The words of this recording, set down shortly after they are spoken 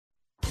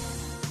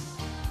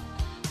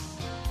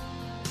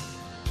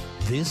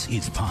This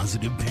is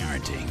Positive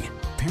Parenting.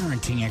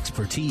 Parenting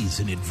expertise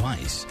and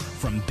advice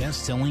from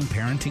best-selling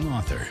parenting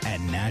author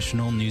and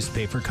national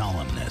newspaper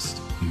columnist,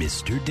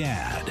 Mr.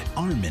 Dad,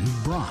 Armin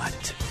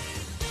Brott.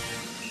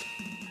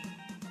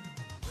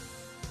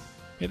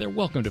 Hey there,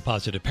 welcome to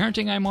Positive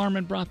Parenting. I'm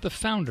Armin Brott, the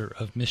founder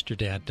of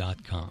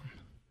MrDad.com.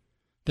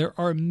 There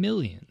are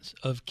millions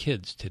of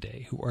kids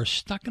today who are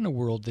stuck in a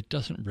world that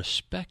doesn't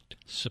respect,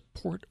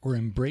 support, or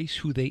embrace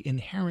who they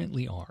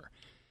inherently are.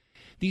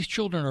 These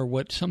children are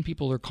what some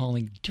people are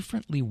calling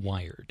differently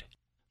wired.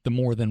 The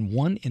more than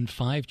 1 in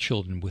 5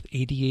 children with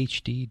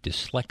ADHD,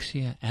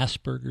 dyslexia,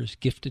 Asperger's,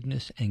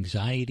 giftedness,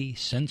 anxiety,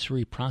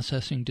 sensory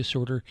processing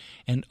disorder,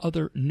 and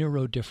other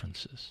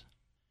neurodifferences.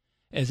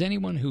 As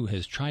anyone who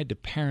has tried to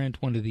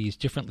parent one of these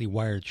differently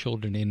wired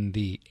children in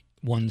the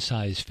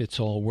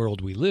one-size-fits-all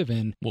world we live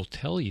in will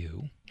tell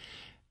you,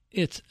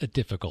 it's a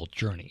difficult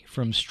journey,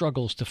 from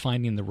struggles to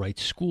finding the right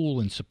school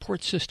and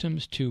support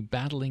systems to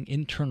battling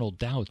internal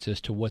doubts as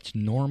to what's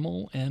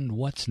normal and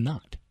what's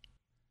not.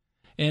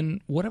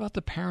 And what about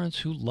the parents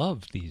who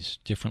love these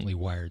differently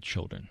wired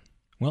children?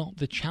 Well,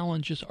 the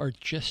challenges are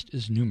just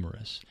as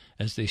numerous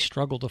as they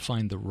struggle to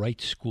find the right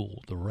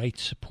school, the right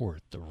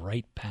support, the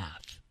right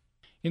path.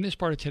 In this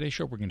part of today's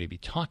show, we're going to be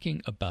talking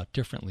about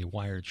differently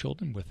wired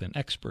children with an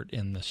expert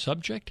in the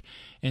subject,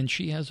 and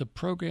she has a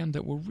program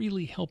that will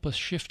really help us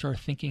shift our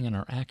thinking and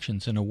our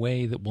actions in a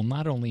way that will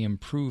not only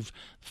improve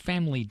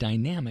family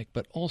dynamic,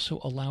 but also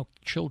allow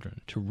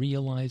children to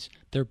realize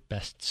their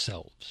best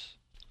selves.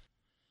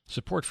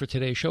 Support for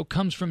today's show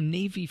comes from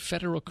Navy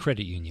Federal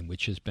Credit Union,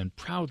 which has been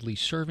proudly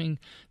serving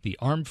the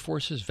armed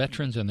forces,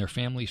 veterans, and their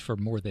families for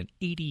more than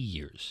 80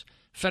 years,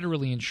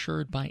 federally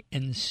insured by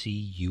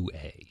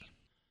NCUA.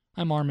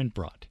 I'm Armin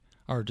Brott.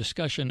 Our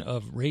discussion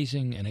of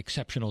raising an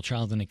exceptional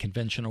child in a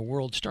conventional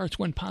world starts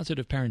when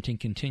Positive Parenting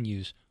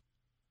continues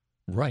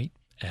right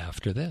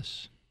after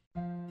this.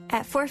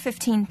 At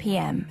 4:15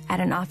 p.m. at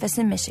an office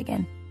in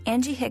Michigan,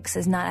 Angie Hicks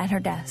is not at her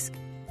desk.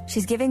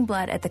 She's giving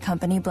blood at the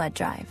company blood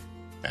drive.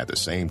 At the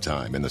same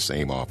time, in the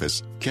same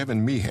office,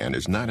 Kevin Meehan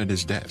is not at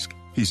his desk.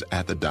 He's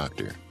at the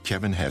doctor.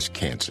 Kevin has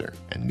cancer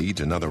and needs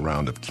another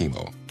round of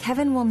chemo.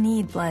 Kevin will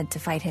need blood to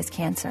fight his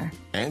cancer.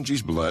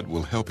 Angie's blood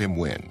will help him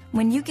win.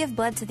 When you give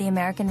blood to the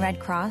American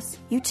Red Cross,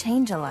 you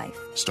change a life.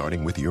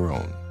 Starting with your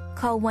own.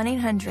 Call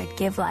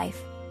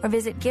 1-800-GIVE-LIFE or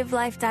visit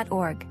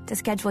givelife.org to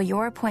schedule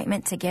your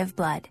appointment to give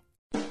blood.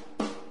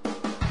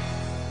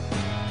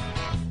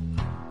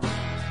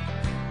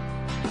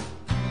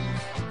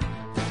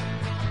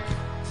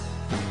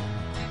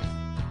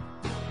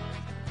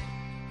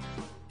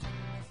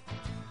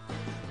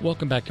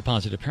 Welcome back to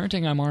Positive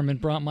Parenting. I'm Armin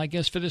Brott. My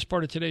guest for this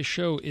part of today's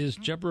show is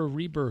Deborah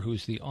Reber,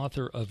 who's the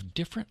author of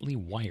Differently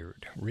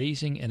Wired,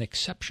 Raising an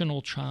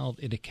Exceptional Child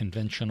in a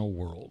Conventional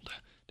World.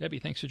 Debbie,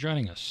 thanks for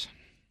joining us.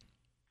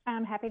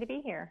 I'm happy to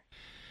be here.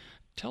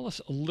 Tell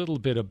us a little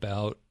bit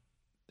about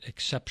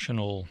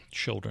exceptional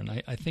children.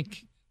 I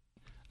think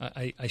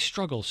I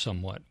struggle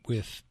somewhat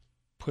with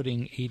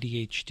putting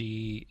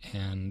ADHD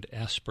and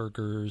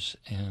Asperger's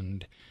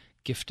and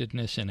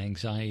giftedness and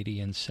anxiety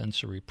and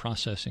sensory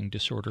processing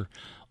disorder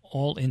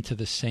all into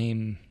the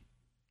same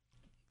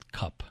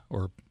cup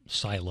or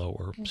silo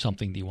or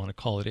something that you want to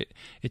call it.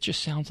 It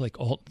just sounds like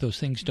all those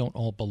things don't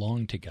all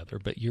belong together,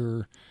 but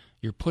you're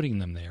putting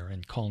them there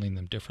and calling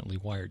them differently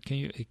wired. Can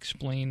you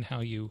explain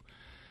how you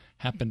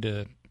happen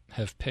to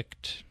have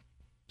picked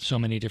so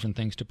many different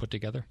things to put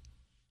together?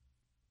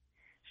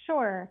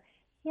 Sure.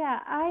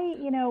 Yeah,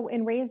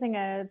 in raising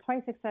a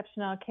twice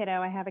exceptional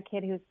kiddo, I have a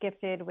kid who's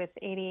gifted with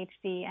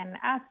ADHD and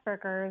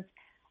Asperger's,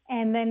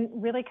 and then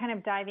really kind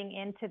of diving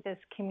into this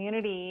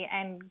community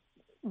and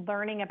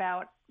learning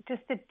about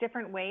just the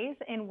different ways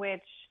in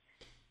which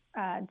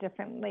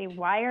differently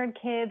wired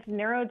kids,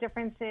 neuro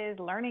differences,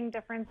 learning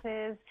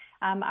differences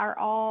are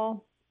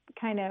all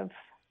kind of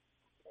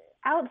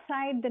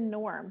outside the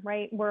norm,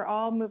 right? We're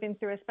all moving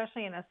through,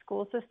 especially in a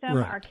school system,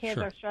 right, our kids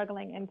sure. are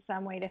struggling in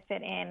some way to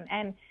fit in.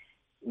 And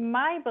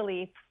my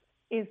belief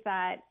is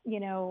that,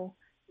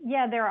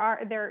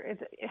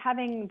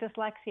 having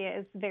dyslexia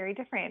is very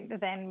different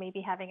than maybe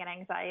having an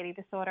anxiety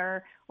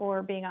disorder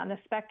or being on the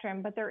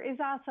spectrum, but there is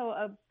also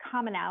a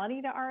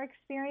commonality to our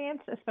experience,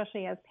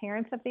 especially as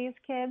parents of these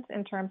kids,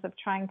 in terms of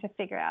trying to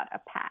figure out a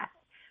path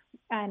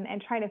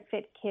and try to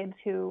fit kids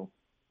who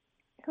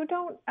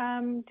don't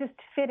just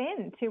fit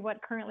into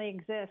what currently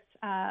exists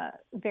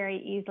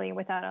very easily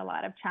without a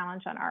lot of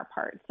challenge on our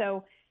part.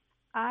 So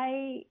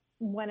I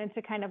wanted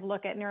to kind of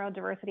look at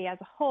neurodiversity as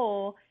a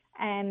whole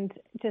and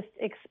just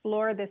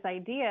explore this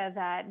idea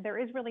that there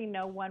is really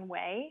no one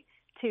way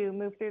to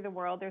move through the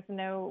world. There's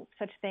no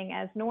such thing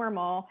as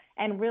normal.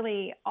 And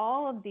really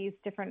all of these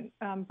different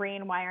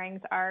brain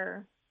wirings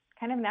are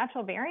kind of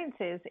natural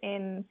variances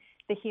in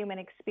the human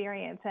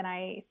experience. And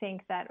I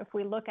think that if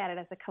we look at it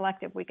as a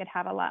collective, we could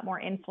have a lot more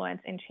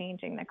influence in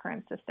changing the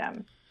current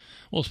system.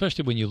 Well,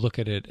 especially when you look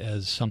at it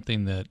as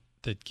something that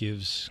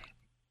gives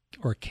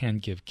or can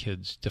give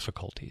kids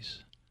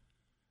difficulties.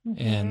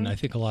 Mm-hmm. And I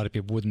think a lot of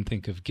people wouldn't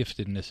think of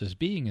giftedness as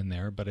being in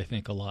there, but I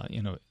think a lot,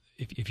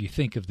 if you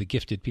think of the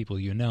gifted people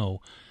you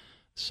know,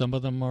 some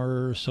of them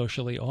are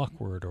socially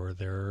awkward or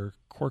they're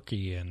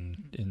quirky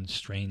and in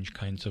strange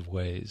kinds of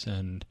ways.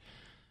 And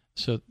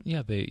so,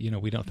 yeah,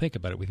 we don't think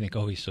about it. We think,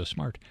 oh, he's so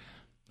smart,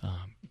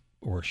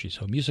 or she's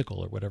so musical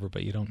or whatever,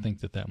 but you don't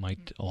think that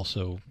might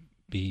also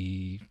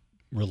be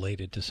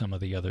related to some of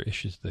the other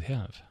issues they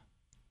have.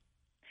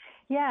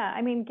 Yeah,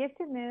 I mean,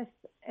 giftedness,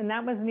 and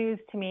that was news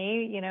to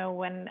me,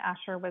 when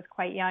Asher was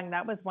quite young.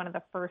 That was one of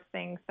the first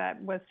things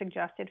that was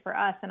suggested for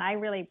us. And I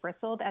really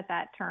bristled at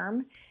that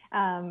term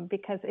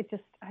because I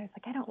was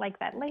like, I don't like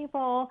that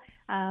label.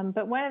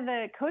 But one of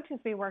the coaches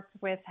we worked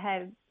with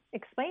had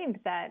explained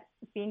that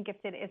being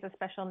gifted is a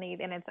special need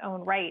in its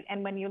own right.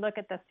 And when you look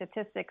at the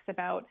statistics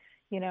about,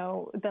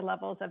 the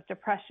levels of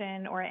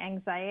depression or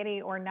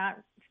anxiety or not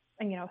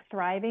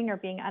thriving or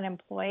being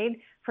unemployed,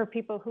 for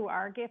people who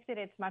are gifted,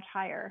 it's much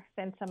higher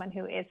than someone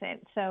who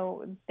isn't.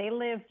 So they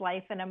live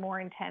life in a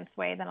more intense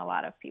way than a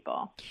lot of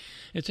people.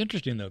 It's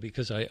interesting, though,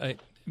 because I've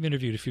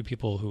interviewed a few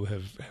people who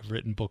have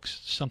written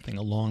books, something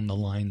along the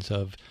lines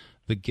of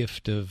the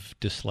gift of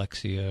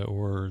dyslexia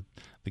or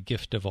the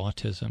gift of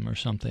autism or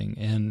something.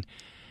 And,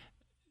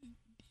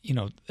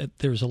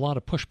 there's a lot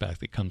of pushback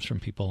that comes from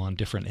people on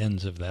different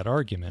ends of that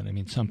argument. I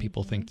mean, some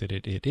people think that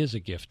it is a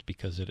gift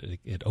because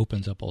it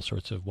opens up all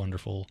sorts of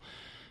wonderful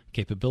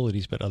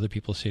capabilities, but other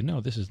people say,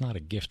 no, this is not a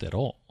gift at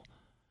all.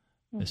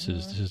 This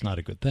is not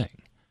a good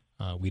thing.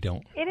 We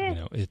don't,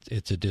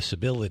 it's a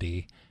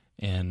disability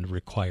and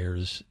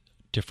requires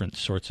different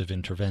sorts of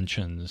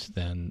interventions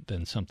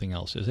than something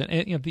else is.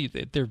 And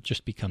there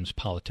just becomes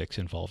politics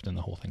involved in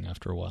the whole thing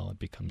after a while. It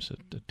becomes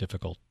a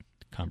difficult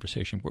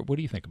conversation. What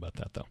do you think about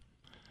that, though?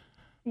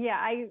 Yeah,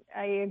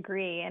 I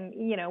agree. And,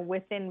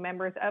 within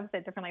members of the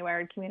differently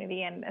wired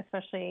community, and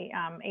especially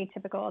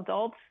atypical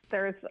adults,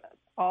 there's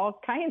all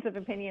kinds of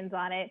opinions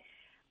on it.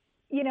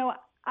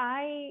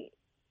 I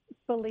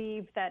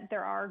believe that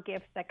there are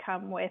gifts that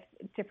come with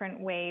different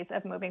ways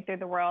of moving through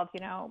the world.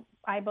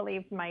 I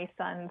believe my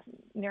son's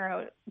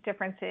neuro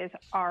differences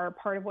are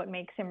part of what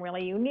makes him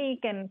really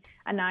unique and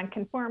a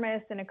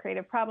nonconformist and a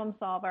creative problem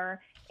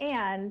solver.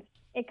 And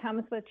it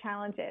comes with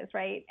challenges,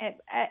 right?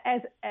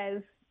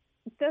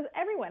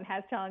 Everyone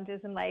has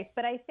challenges in life,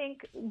 but I think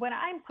what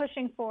I'm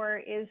pushing for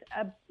is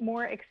a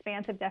more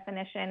expansive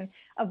definition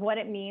of what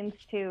it means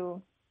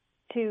to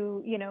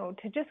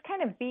just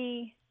kind of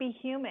be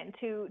human,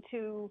 to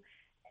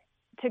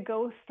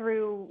go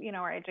through,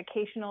 our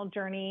educational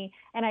journey.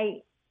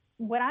 And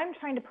what I'm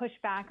trying to push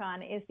back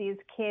on is these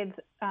kids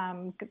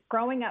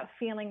growing up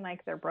feeling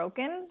like they're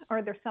broken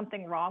or there's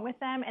something wrong with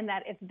them, and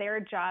that it's their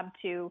job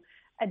to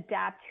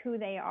adapt who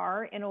they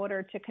are in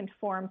order to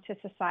conform to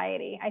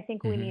society. I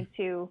think we need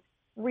to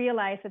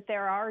realize that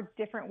there are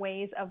different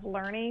ways of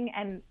learning,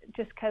 and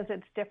just because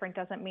it's different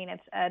doesn't mean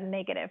it's a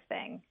negative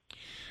thing.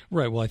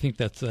 Right. Well, I think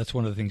that's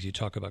one of the things you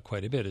talk about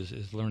quite a bit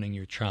is learning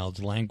your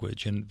child's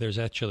language. And there's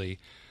actually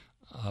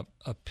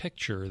a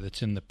picture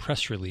that's in the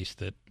press release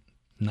that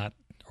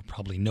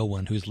probably no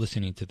one who's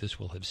listening to this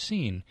will have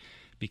seen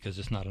because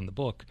it's not in the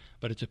book,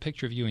 but it's a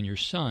picture of you and your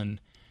son.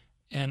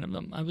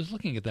 And I was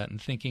looking at that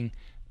and thinking,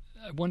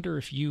 I wonder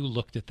if you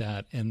looked at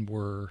that and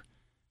were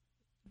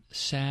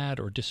sad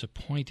or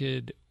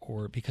disappointed,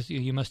 or because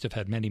you must have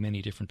had many,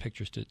 many different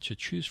pictures to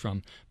choose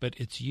from, but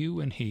it's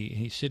you and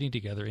he's sitting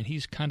together and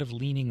he's kind of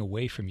leaning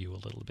away from you a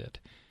little bit.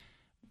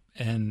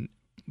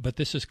 But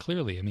this is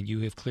clearly, you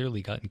have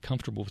clearly gotten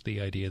comfortable with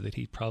the idea that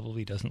he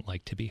probably doesn't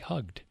like to be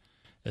hugged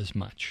as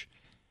much.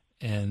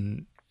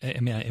 And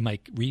am I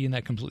reading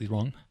that completely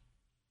wrong?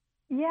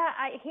 Yeah,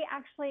 he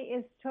actually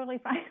is totally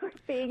fine with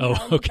being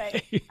held.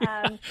 Okay.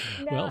 But,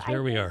 no, well,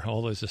 there we are.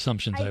 All those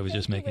assumptions I was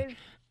just making.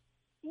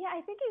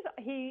 I think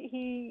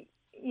he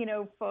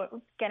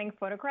getting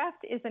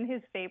photographed isn't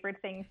his favorite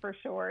thing for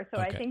sure. So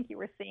I think you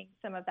were seeing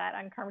some of that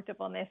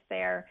uncomfortableness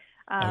there.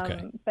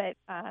 But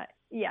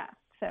yeah.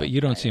 So, but you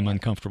don't seem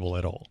uncomfortable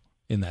at all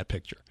in that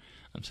picture,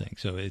 I'm saying.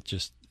 So it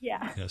just,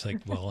 it's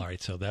like, well, all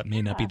right, so that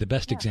may not be the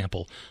best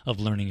example of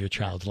learning your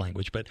child's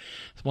language. But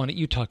why don't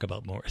you talk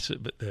about more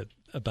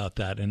about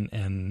that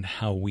and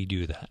how we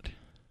do that?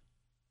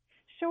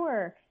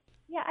 Sure.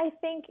 Yeah, I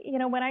think,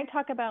 when I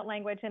talk about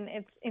language, and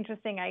it's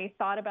interesting, I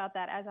thought about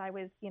that as I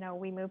was,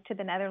 we moved to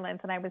the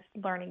Netherlands and I was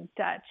learning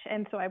Dutch.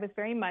 And so I was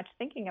very much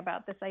thinking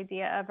about this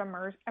idea of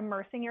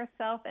immersing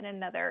yourself in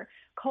another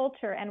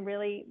culture and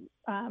really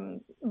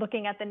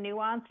looking at the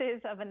nuances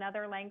of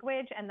another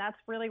language. And that's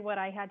really what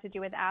I had to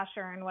do with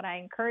Asher, and what I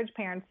encourage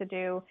parents to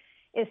do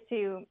is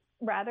to,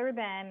 rather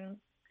than,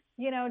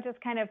 just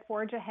kind of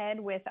forge ahead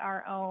with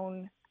our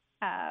own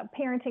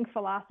parenting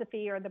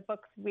philosophy or the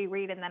books we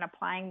read and then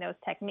applying those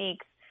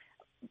techniques,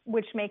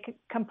 which may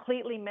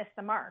completely miss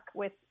the mark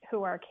with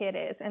who our kid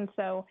is. And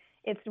so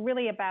it's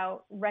really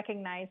about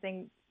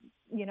recognizing,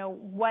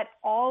 what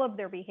all of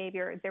their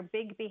behavior, their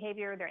big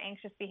behavior, their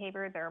anxious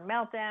behavior, their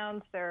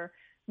meltdowns, their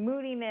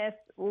moodiness,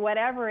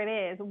 whatever it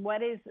is,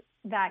 what is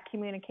that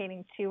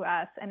communicating to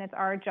us? And it's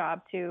our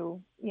job to,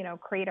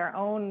 create our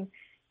own,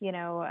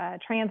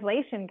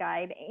 translation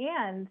guide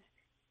and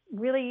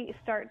really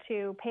start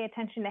to pay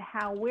attention to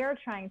how we're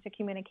trying to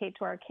communicate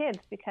to our kids,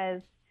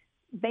 because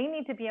they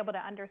need to be able to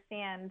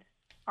understand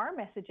our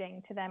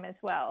messaging to them as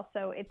well.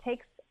 So it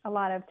takes a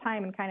lot of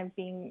time and kind of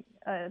being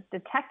a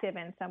detective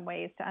in some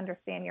ways to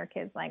understand your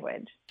kids'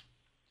 language.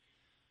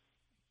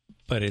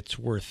 But it's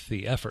worth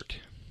the effort.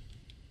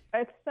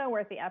 It's so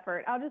worth the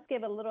effort. I'll just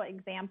give a little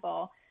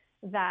example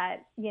that,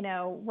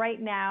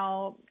 right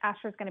now,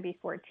 Asher's going to be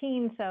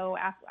 14, so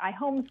I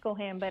homeschool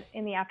him, but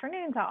in the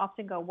afternoons, I'll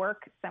often go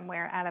work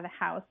somewhere out of the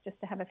house just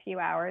to have a few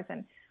hours,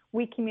 and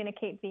we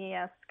communicate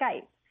via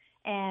Skype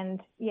and,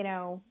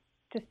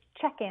 just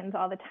check-ins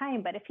all the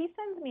time. But if he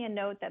sends me a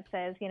note that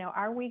says,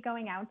 are we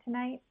going out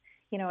tonight,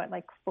 at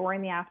like 4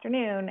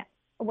 p.m,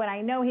 what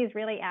I know he's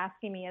really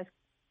asking me is,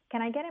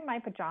 can I get in my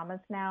pajamas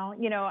now?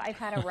 I've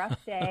had a rough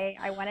day.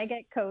 I want to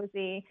get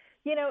cozy.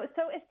 So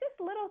it's just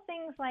little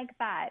things like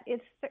that.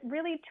 It's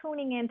really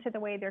tuning into the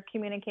way they're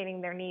communicating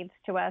their needs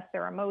to us,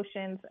 their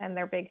emotions, and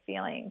their big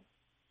feelings.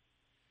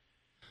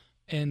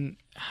 And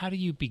how do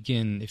you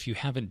begin if you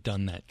haven't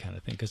done that kind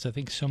of thing? Because I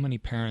think so many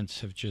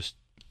parents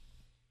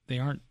they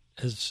aren't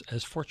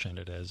as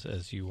fortunate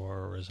as you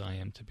are or as I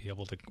am to be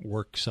able to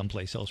work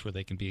someplace else where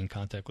they can be in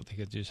contact with the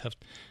kids.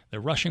 They're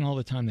rushing all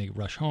the time. They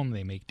rush home,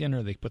 they make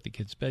dinner, they put the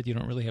kids to bed. You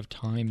don't really have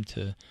time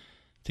to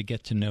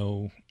get to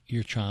know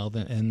your child,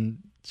 and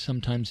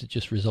sometimes it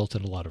just results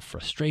in a lot of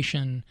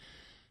frustration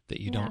that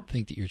you don't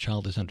think that your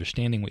child is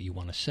understanding what you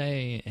want to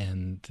say,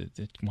 and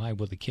why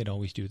will the kid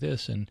always do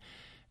this? And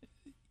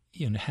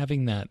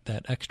having that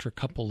extra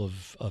couple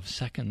of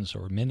seconds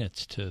or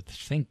minutes to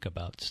think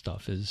about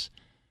stuff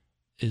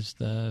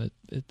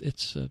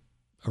it's a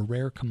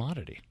rare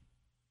commodity.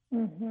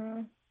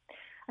 Mm-hmm.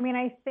 I mean,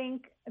 I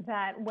think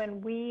that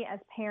when we as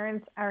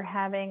parents are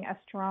having a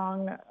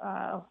strong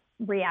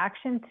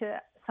reaction to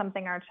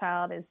something our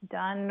child is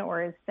done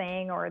or is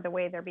saying or the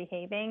way they're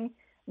behaving,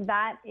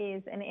 that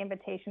is an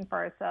invitation for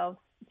ourselves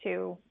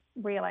to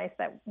realize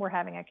that we're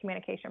having a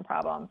communication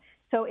problem.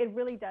 So it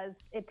really does,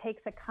 it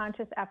takes a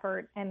conscious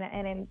effort and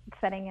in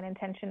setting an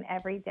intention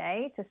every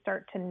day to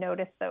start to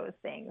notice those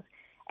things.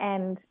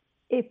 And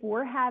if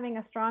we're having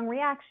a strong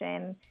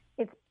reaction,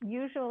 it's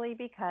usually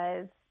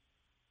because,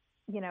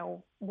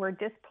 we're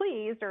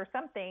displeased or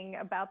something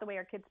about the way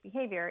our kids'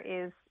 behavior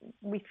is,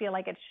 we feel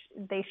like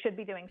they should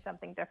be doing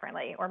something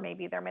differently, or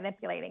maybe they're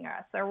manipulating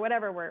us or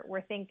whatever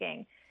we're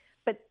thinking.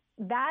 But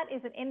that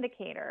is an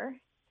indicator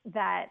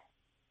that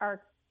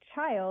our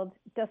child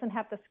doesn't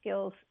have the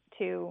skills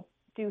to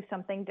do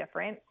something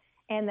different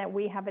and that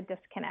we have a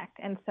disconnect.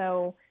 And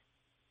so,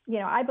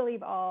 I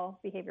believe all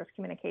behavior is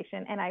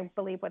communication, and I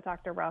believe what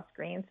Dr. Ross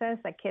Greene says,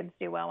 that kids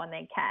do well when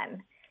they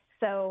can.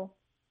 So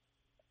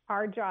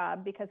our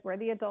job, because we're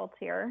the adults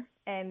here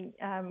and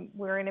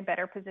we're in a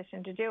better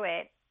position to do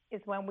it,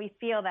 is when we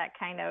feel that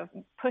kind of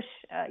push,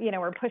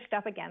 we're pushed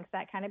up against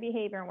that kind of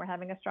behavior and we're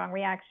having a strong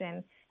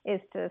reaction,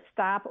 is to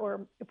stop,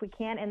 or if we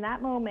can in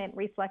that moment,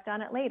 reflect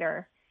on it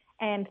later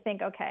and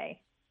think, okay,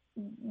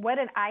 what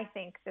did I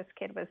think this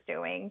kid was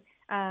doing?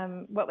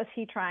 What was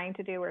he trying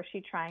to do or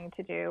she trying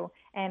to do?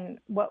 And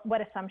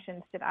what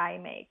assumptions did I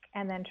make?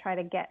 And then try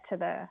to get to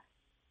the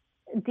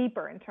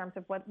deeper in terms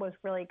of what was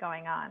really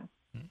going on.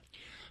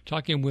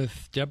 Talking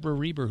with Deborah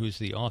Reber, who's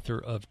the author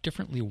of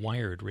Differently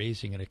Wired,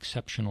 Raising an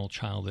Exceptional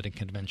Child in a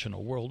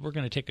Conventional World. We're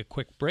going to take a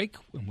quick break.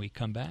 When we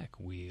come back,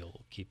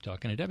 we'll keep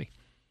talking to Debbie.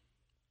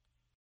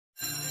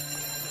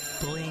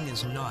 Bullying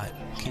is not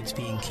kids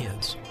being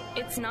kids.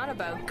 It's not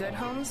about good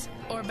homes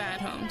or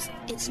bad homes.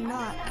 It's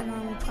not a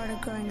normal part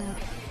of growing up.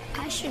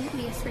 I shouldn't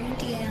be afraid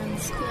to get on the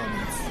school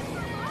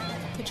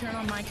bus. To turn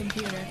on my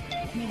computer.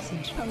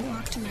 Message. Or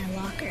walk to my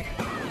locker.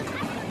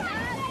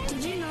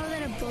 Did you know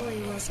that a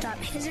bully will stop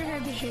his or her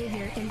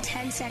behavior in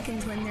 10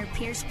 seconds when their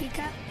peers speak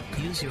up?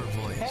 Use your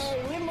voice.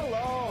 Hey, leave him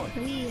alone.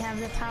 We have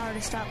the power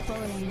to stop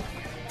bullying.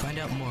 Find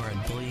out more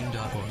at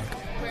bullying.org.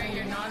 Where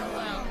you're not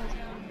alone.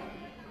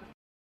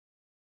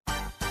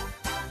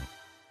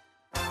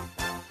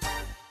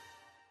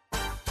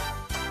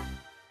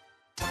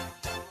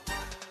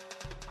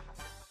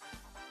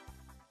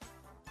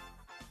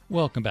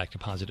 Welcome back to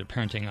Positive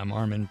Parenting. I'm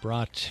Armin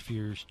Brott. If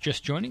you're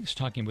just joining us,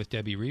 talking with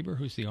Debbie Reber,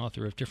 who's the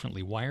author of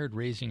Differently Wired,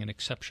 Raising an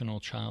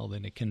Exceptional Child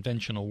in a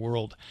Conventional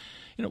World.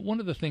 One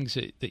of the things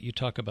that you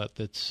talk about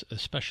that's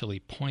especially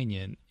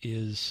poignant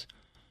is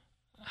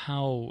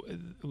how,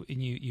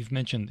 and you've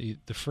mentioned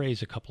the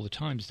phrase a couple of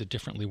times, the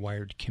differently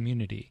wired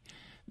community,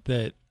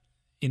 that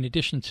in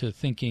addition to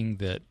thinking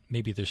that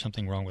maybe there's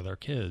something wrong with our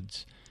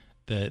kids,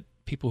 that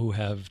people who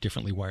have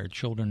differently wired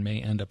children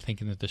may end up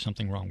thinking that there's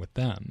something wrong with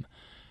them,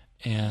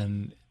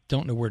 and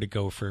don't know where to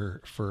go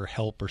for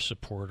help or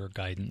support or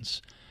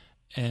guidance.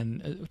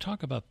 And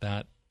talk about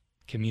that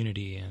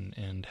community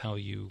and how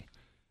you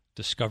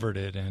discovered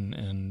it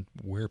and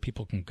where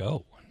people can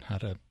go and how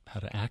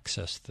to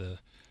access the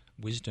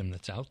wisdom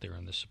that's out there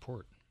and the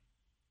support.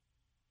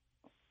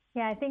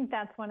 Yeah, I think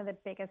that's one of the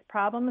biggest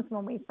problems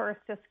when we first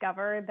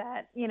discover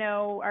that,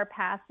 our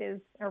path is,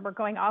 or we're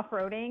going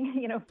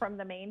off-roading, from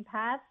the main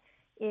path,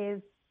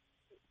 is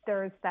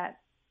there's that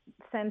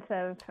sense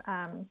of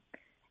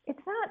It's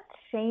not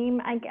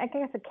shame. I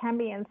guess it can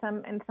be in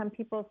some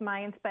people's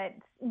minds, but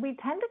we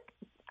tend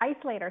to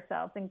isolate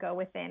ourselves and go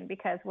within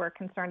because we're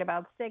concerned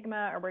about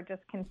stigma or we're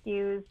just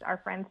confused.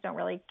 Our friends don't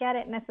really get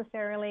it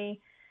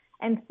necessarily.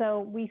 And so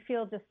we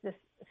feel just this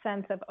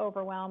sense of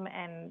overwhelm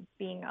and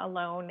being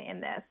alone in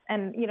this.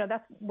 And,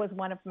 that was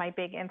one of my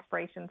big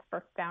inspirations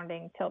for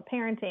founding Tilt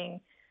Parenting,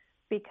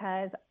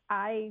 because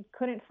I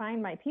couldn't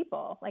find my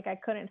people. Like, I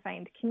couldn't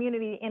find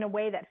community in a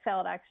way that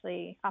felt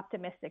actually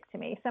optimistic to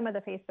me. Some of the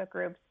Facebook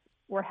groups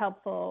were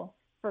helpful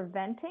for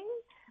venting,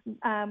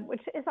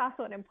 which is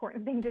also an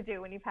important thing to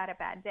do when you've had a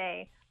bad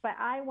day. But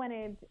I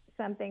wanted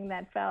something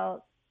that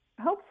felt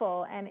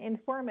hopeful and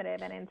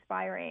informative and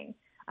inspiring.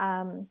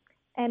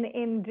 And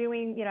in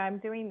doing, I'm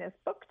doing this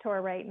book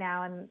tour right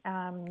now.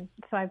 And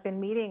so I've been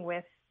meeting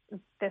with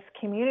this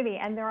community,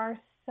 and there are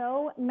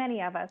so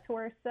many of us who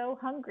are so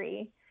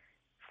hungry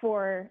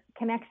for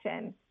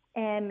connection.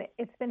 And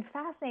it's been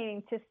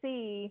fascinating to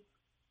see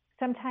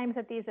sometimes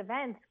at these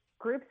events,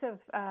 groups of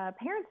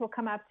parents will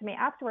come up to me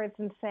afterwards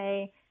and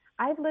say,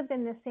 I've lived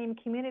in the same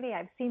community.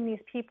 I've seen these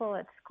people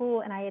at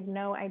school, and I had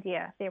no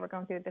idea they were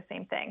going through the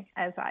same thing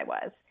as I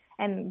was.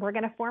 And we're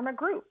going to form a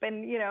group.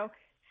 And,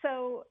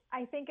 so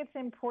I think it's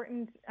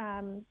important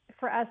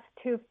for us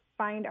to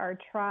find our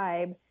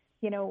tribe.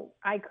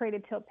 I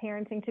created Tilt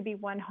Parenting to be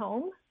one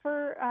home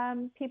for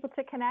people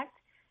to connect.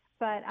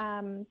 But,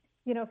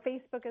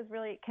 Facebook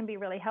can be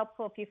really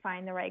helpful if you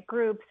find the right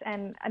groups.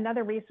 And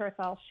another resource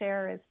I'll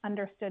share is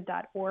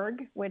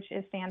understood.org, which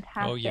is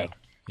fantastic. Oh,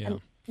 yeah.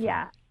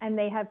 Yeah. And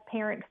they have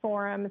parent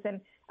forums.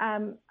 And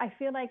I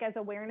feel like as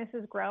awareness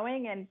is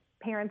growing and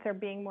parents are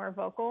being more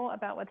vocal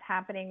about what's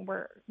happening,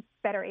 we're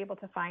better able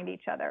to find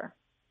each other.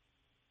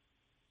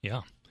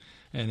 Yeah.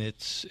 And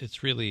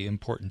it's really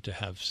important to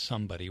have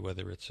somebody,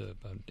 whether it's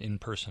an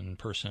in-person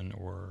person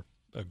or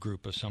a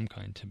group of some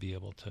kind, to be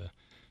able to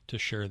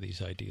share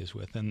these ideas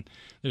with. And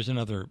there's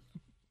another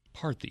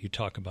part that you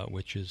talk about,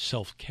 which is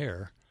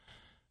self-care.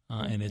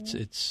 And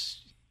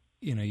it's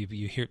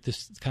you hear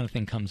this kind of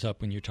thing comes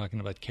up when you're talking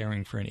about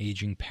caring for an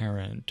aging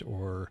parent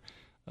or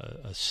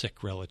a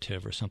sick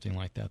relative or something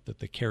like that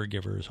the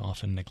caregivers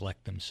often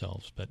neglect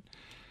themselves. But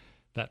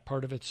that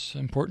part of it's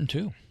important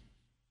too.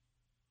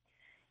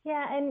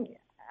 Yeah, and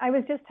I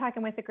was just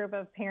talking with a group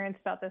of parents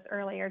about this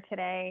earlier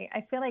today.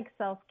 I feel like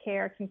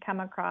self-care can come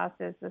across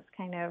as this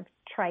kind of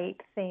trite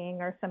thing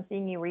or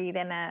something you read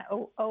in a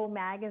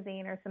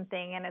magazine or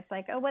something, and it's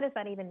like, oh, what does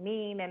that even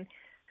mean?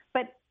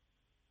 But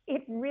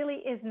it really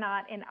is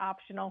not an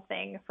optional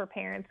thing for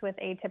parents with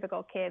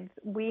atypical kids.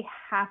 We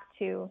have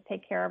to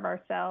take care of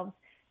ourselves,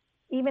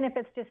 even if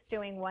it's just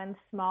doing one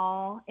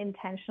small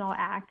intentional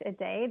act a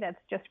day that's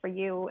just for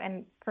you.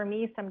 And for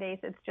me, some days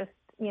it's just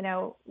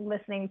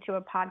listening to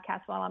a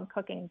podcast while I'm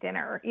cooking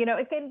dinner.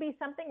 It can be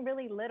something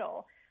really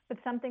little, but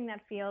something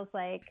that feels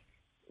like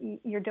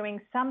you're doing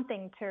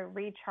something to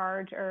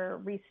recharge or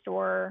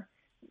restore,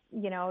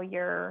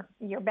 your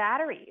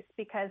batteries,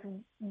 because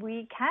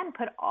we can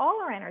put all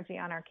our energy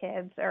on our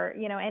kids or,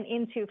 and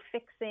into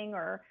fixing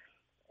or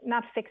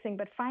not fixing,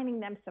 but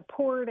finding them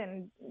support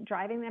and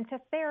driving them to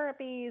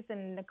therapies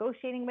and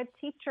negotiating with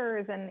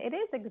teachers. And it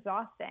is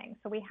exhausting.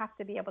 So we have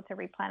to be able to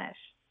replenish.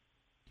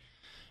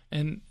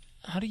 And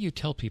how do you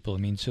tell people? I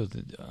mean, so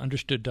the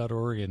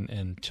understood.org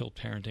and Tilt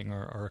Parenting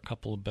are a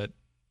couple, but,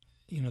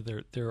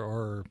 there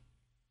are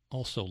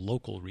also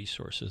local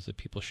resources that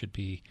people should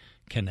be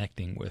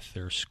connecting with,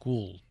 their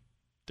school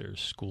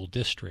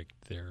district,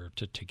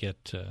 to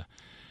get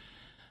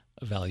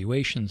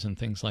evaluations and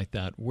things like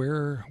that.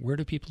 Where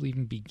do people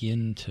even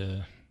begin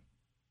to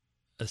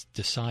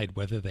decide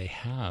whether they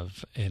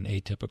have an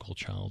atypical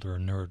child or a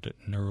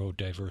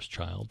neurodiverse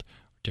child,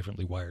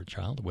 differently wired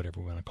child, whatever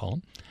we want to call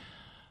them?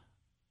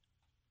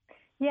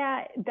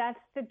 Yeah, that's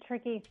the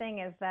tricky thing,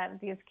 is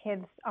that these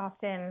kids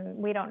often,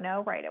 we don't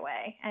know right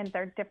away, and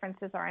their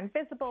differences are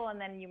invisible,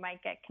 and then you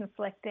might get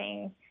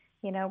conflicting,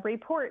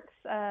 reports.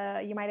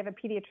 You might have a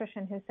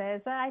pediatrician who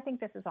says, I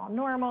think this is all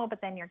normal, but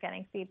then you're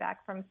getting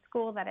feedback from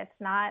school that it's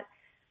not.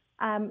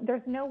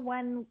 There's no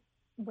one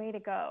way to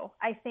go.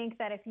 I think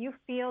that if you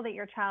feel that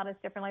your child is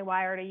differently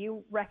wired, or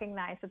you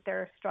recognize that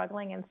they're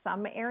struggling in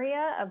some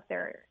area of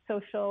their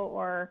social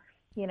or,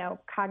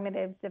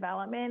 cognitive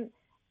development,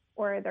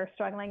 or they're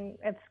struggling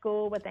at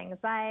school with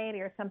anxiety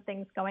or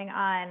something's going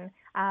on,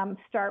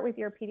 start with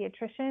your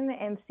pediatrician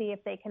and see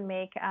if they can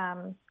make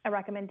a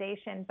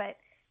recommendation. But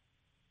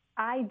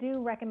I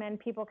do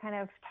recommend people kind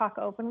of talk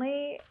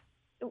openly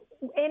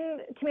in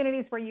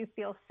communities where you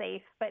feel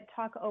safe, but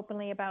talk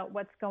openly about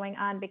what's going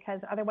on, because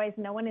otherwise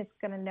no one is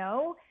going to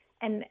know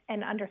and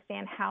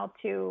understand how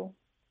to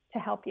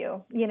help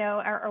you,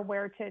 or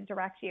where to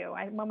direct you.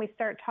 When we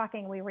start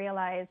talking, we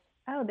realize,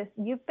 oh,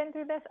 you've been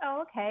through this?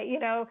 Oh, okay.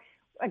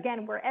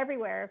 Again, we're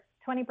everywhere.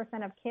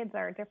 20% of kids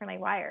are differently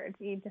wired.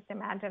 You just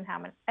imagine how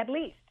much, at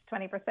least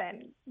 20%.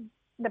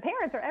 The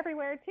parents are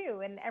everywhere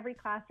too, in every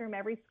classroom,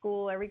 every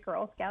school, every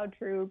Girl Scout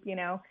troop,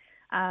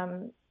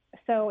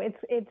 So it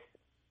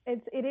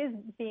is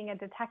being a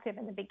detective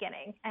in the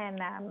beginning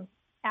and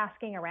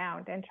asking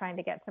around and trying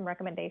to get some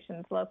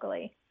recommendations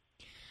locally.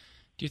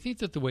 Do you think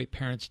that the way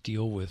parents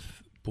deal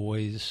with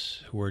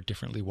boys who are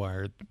differently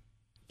wired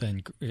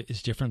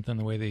is different than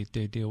the way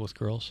they deal with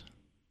girls?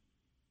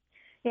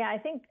 Yeah, I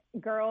think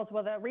girls,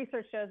 well, the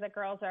research shows that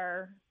girls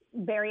are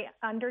very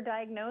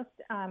underdiagnosed,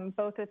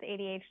 both with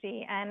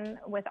ADHD and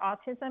with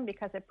autism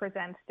because it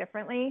presents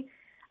differently.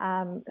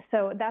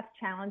 So that's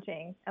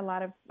challenging. A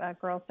lot of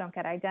girls don't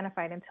get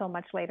identified until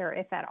much later,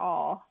 if at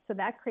all. So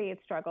that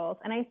creates struggles.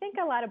 And I think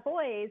a lot of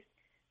boys,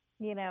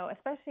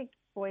 especially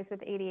boys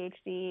with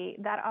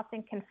ADHD, that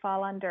often can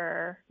fall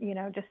under,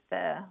 just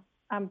the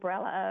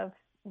umbrella of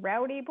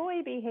rowdy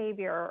boy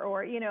behavior,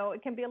 or,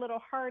 it can be a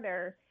little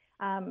harder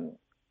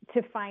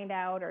to find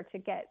out or to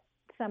get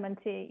someone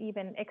to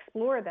even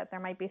explore that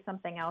there might be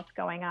something else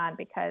going on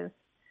because,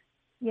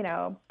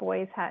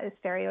 boys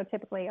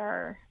stereotypically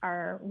are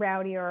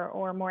rowdier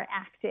or more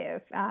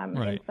active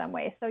in some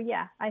way. So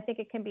yeah, I think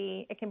it can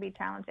be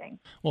challenging.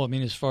 Well, I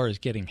mean, as far as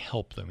getting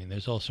help, I mean,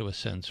 there's also a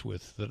sense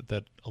with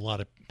that a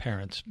lot of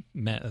parents,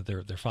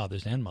 their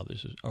fathers and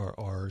mothers, are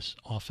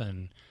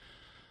often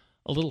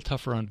a little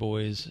tougher on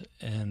boys,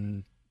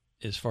 and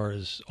as far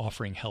as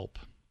offering help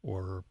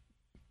or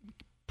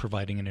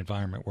providing an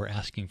environment where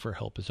asking for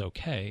help is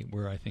okay,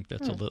 where I think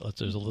that's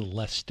there's a little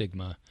less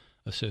stigma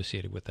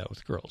associated with that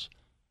with girls.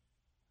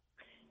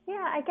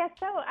 Yeah, I guess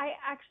so. I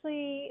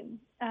actually,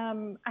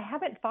 I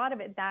haven't thought of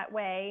it that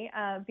way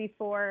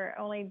before.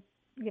 I only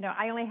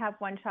have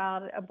one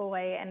child, a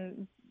boy,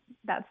 and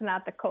that's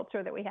not the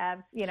culture that we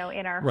have, in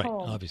our home. Right,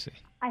 obviously.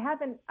 I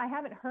haven't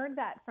heard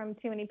that from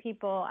too many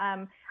people.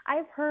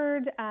 I've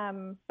heard,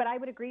 but I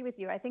would agree with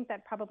you. I think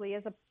that probably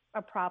is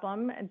a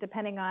problem,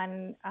 depending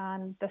on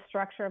the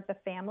structure of the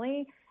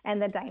family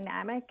and the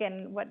dynamic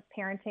and what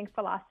parenting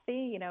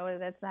philosophy.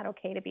 That's not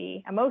okay to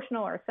be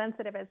emotional or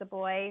sensitive as a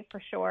boy,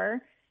 for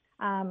sure.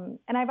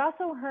 And I've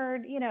also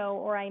heard,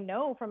 or I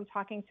know from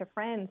talking to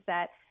friends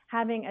that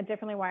having a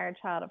differently wired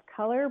child of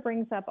color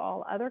brings up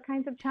all other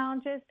kinds of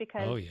challenges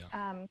because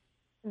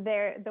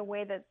the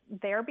way that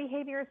their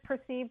behavior is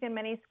perceived in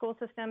many school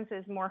systems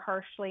is more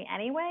harshly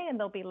anyway, and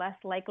they'll be less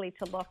likely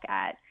to look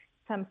at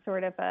some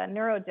sort of a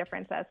neuro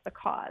difference as the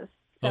cause.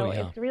 So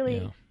it's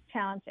really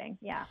challenging.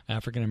 Yeah.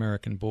 African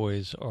American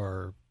boys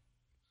are,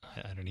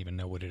 I don't even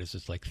know what it is.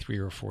 It's like 3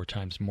 or 4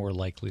 times more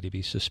likely to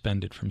be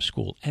suspended from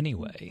school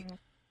anyway. Mm-hmm.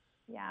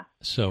 Yeah.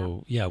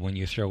 So, when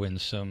you throw in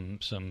some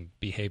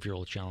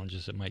behavioral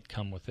challenges that might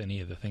come with any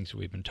of the things that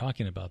we've been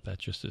talking about, that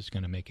just is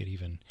going to make it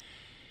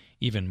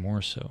even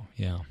more so.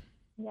 Yeah.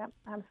 Yep,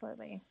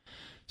 absolutely.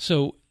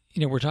 So,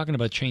 we're talking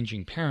about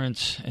changing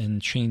parents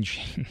and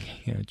changing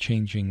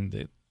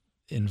the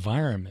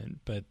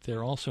environment, but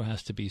there also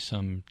has to be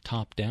some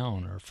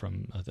top-down or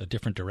from a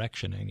different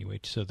direction anyway,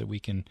 so that we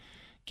can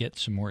get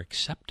some more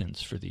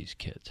acceptance for these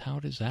kids.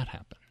 How does that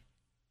happen?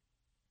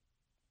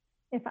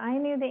 If I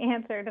knew the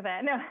answer to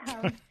that, no.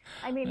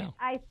 No.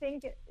 I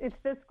think it's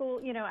the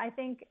school, I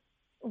think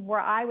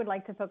where I would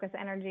like to focus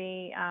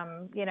energy,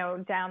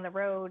 down the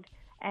road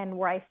and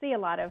where I see a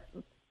lot of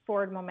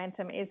forward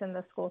momentum is in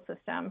the school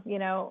system.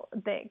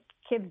 The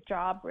kids'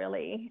 job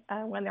really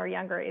when they're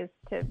younger is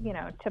to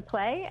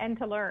play and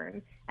to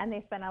learn, and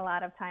they spend a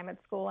lot of time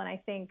at school. And I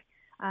think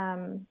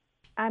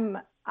I'm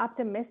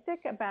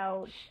optimistic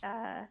about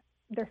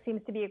there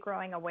seems to be a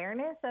growing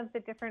awareness of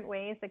the different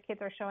ways that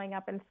kids are showing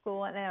up in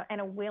school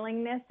and a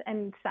willingness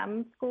in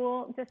some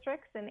school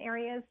districts and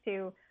areas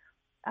to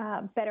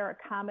better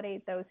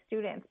accommodate those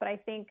students. But I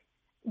think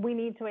we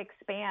need to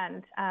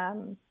expand.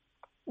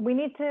 We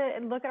need to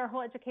look at our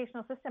whole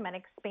educational system and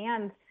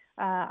expand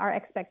our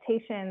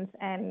expectations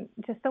and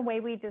just the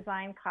way we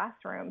design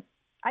classrooms.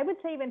 I would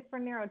say even for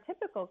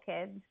neurotypical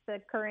kids,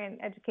 the current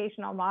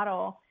educational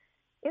model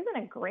isn't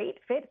a great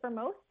fit for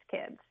most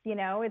kids.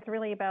 It's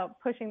really about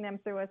pushing them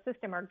through a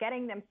system or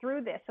getting them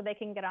through this so they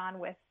can get on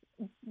with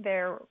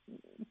their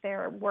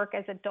work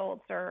as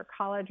adults or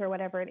college or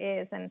whatever it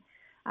is. And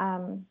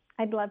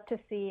I'd love to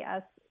see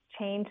us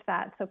change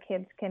that so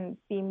kids can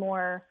be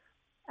more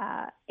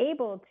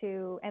able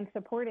to and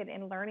supported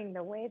in learning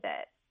the way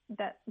that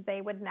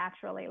they would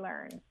naturally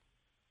learn.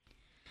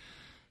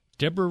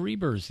 Deborah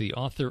Reber, the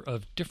author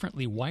of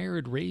Differently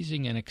Wired,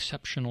 Raising an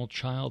Exceptional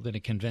Child in a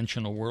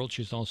Conventional World.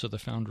 She's also the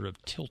founder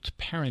of Tilt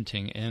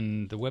Parenting,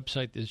 and the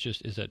website is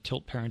at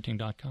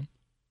tiltparenting.com?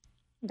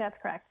 That's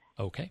correct.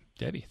 Okay.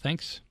 Debbie,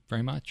 thanks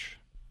very much.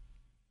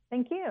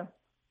 Thank you.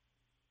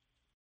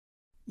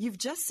 You've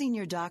just seen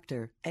your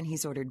doctor, and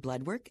he's ordered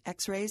blood work,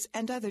 x-rays,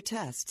 and other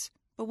tests.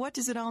 But what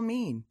does it all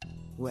mean?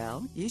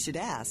 Well, you should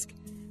ask.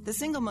 The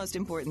single most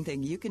important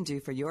thing you can do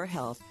for your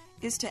health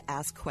is to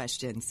ask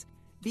questions.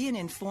 Be an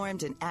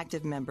informed and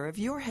active member of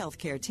your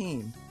healthcare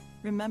team.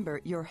 Remember,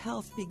 your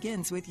health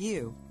begins with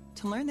you.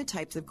 To learn the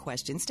types of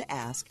questions to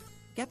ask,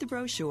 get the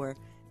brochure,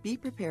 be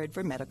prepared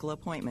for medical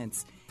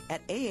appointments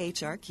at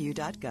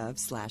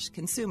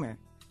ahrq.gov/consumer.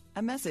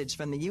 A message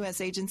from the U.S.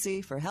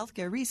 Agency for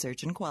Healthcare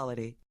Research and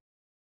Quality.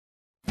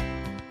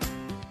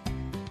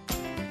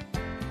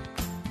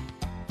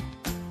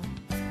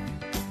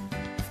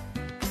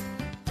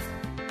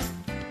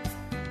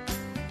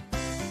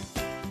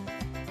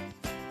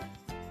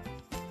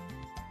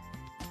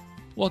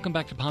 Welcome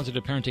back to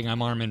Positive Parenting.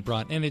 I'm Armin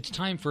Brott, and it's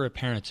time for a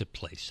Parents at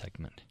Play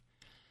segment.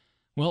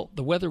 Well,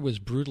 the weather was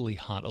brutally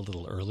hot a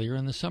little earlier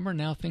in the summer.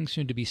 Now things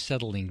seem to be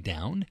settling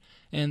down,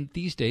 and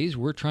these days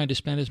we're trying to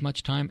spend as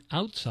much time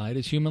outside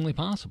as humanly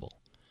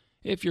possible.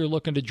 If you're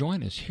looking to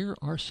join us, here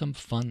are some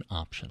fun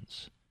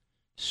options.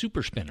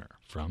 Super Spinner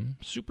from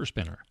Super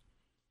Spinner.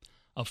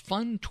 A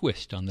fun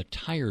twist on the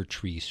tire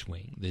tree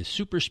swing. The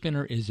Super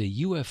Spinner is a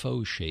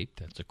UFO shape,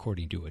 that's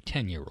according to a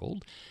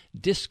 10-year-old,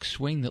 disc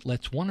swing that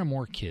lets one or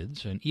more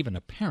kids, and even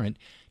a parent,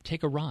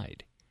 take a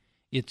ride.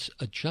 Its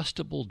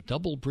adjustable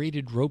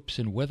double-braided ropes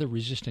and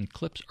weather-resistant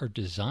clips are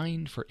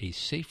designed for a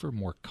safer,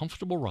 more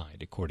comfortable ride,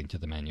 according to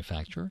the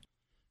manufacturer.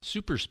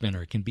 Super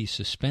Spinner can be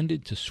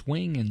suspended to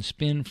swing and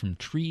spin from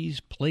trees,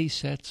 play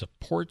sets, a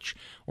porch,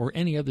 or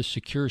any other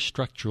secure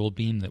structural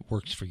beam that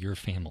works for your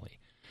family.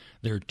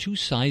 There are two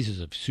sizes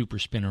of Super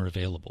Spinner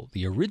available.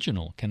 The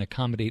original can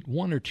accommodate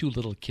one or two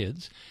little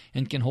kids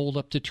and can hold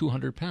up to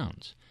 200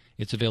 pounds.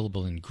 It's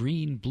available in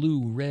green,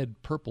 blue,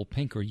 red, purple,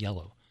 pink, or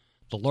yellow.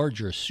 The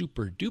larger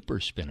Super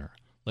Duper Spinner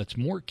lets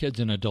more kids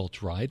and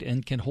adults ride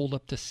and can hold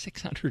up to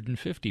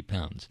 650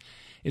 pounds.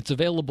 It's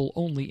available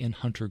only in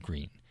hunter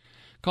green.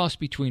 Costs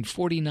between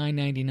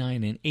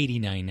 $49.99 and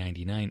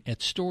 $89.99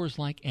 at stores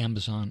like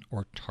Amazon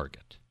or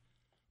Target.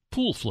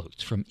 Pool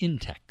floats from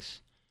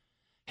Intex.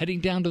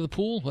 Heading down to the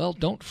pool? Well,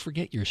 don't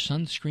forget your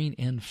sunscreen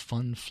and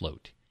fun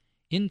float.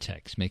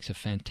 Intex makes a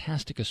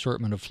fantastic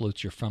assortment of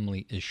floats your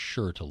family is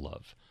sure to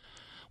love.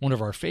 One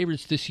of our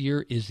favorites this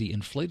year is the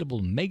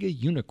inflatable Mega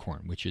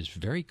Unicorn, which is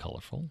very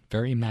colorful,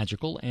 very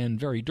magical, and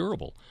very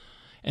durable.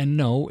 And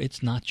no,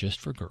 it's not just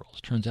for girls.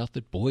 Turns out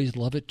that boys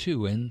love it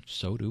too, and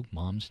so do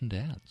moms and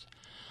dads.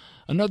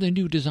 Another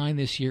new design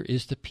this year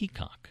is the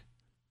Peacock.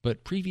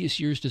 But previous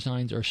year's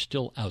designs are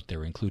still out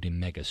there, including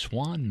Mega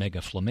Swan,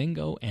 Mega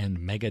Flamingo, and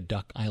Mega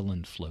Duck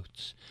Island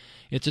floats.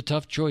 It's a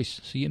tough choice,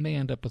 so you may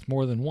end up with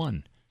more than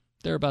one.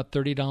 They're about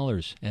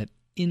 $30 at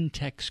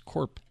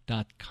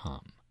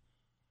intexcorp.com.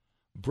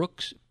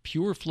 Brooks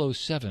Pure Flow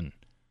 7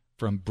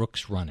 from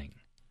Brooks Running.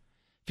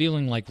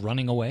 Feeling like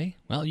running away?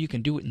 Well, you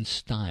can do it in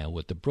style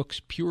with the Brooks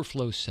Pure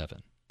Flow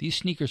 7. These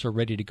sneakers are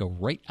ready to go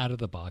right out of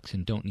the box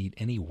and don't need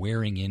any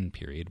wearing-in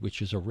period,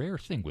 which is a rare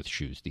thing with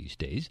shoes these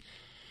days.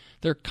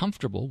 They're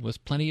comfortable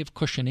with plenty of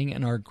cushioning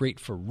and are great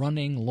for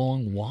running,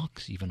 long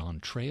walks, even on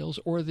trails,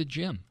 or the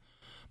gym.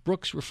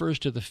 Brooks refers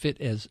to the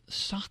fit as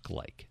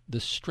sock-like. The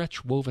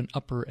stretch-woven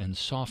upper and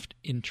soft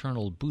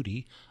internal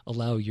booty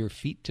allow your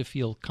feet to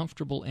feel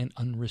comfortable and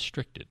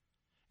unrestricted.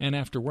 And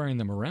after wearing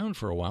them around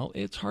for a while,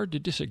 it's hard to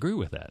disagree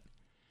with that.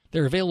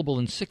 They're available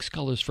in 6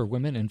 colors for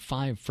women and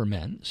 5 for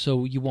men,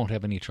 so you won't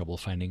have any trouble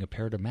finding a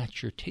pair to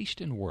match your taste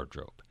and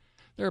wardrobe.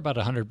 They're about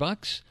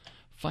 $100.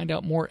 Find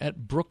out more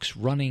at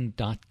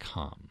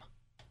brooksrunning.com.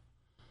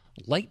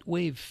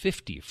 Lightwave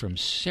 50 from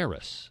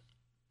Ceres.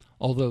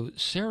 Although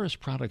Ceres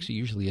products are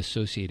usually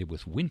associated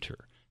with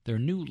winter, their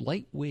new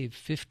Lightwave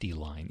 50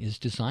 line is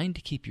designed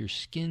to keep your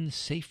skin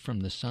safe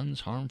from the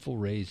sun's harmful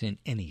rays in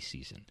any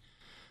season.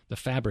 The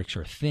fabrics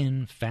are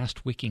thin,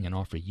 fast-wicking, and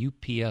offer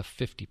UPF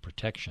 50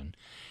 protection,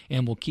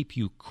 and will keep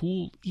you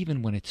cool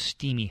even when it's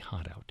steamy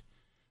hot out.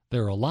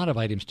 There are a lot of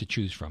items to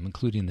choose from,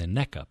 including the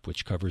neck up,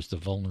 which covers the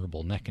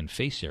vulnerable neck and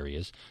face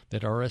areas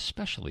that are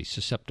especially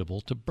susceptible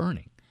to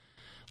burning.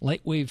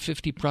 Lightwave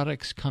 50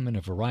 products come in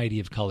a variety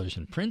of colors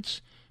and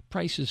prints.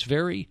 Prices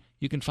vary.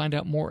 You can find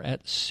out more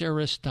at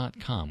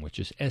Ceres.com, which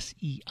is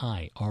SEIRUS.com.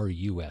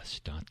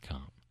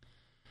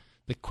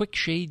 The Quick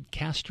Shade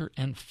Caster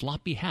and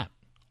Floppy Hat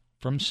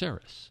from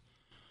Ceres.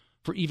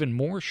 For even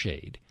more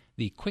shade,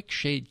 the Quick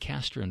Shade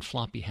Caster and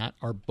Floppy Hat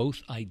are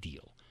both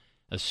ideal,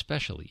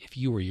 especially if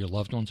you or your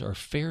loved ones are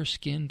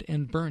fair-skinned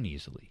and burn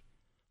easily.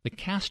 The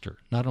caster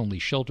not only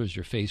shelters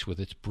your face with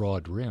its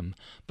broad rim,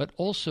 but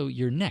also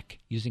your neck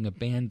using a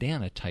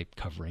bandana-type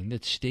covering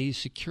that stays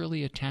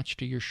securely attached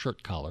to your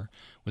shirt collar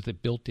with a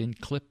built-in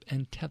clip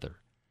and tether.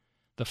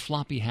 The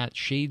floppy hat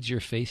shades your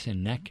face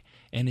and neck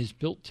and is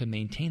built to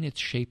maintain its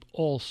shape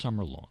all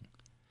summer long.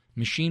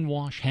 Machine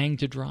wash, hang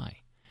to dry.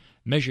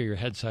 Measure your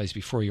head size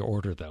before you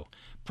order, though.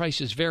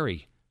 Prices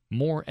vary.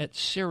 More at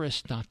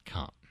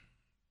Ceres.com.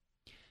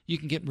 You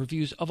can get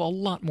reviews of a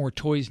lot more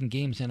toys and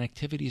games and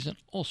activities and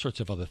all sorts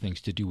of other things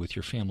to do with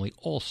your family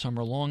all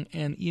summer long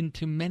and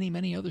into many,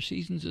 many other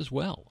seasons as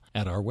well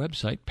at our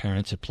website,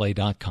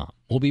 parentsatplay.com.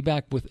 We'll be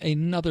back with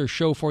another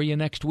show for you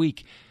next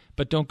week,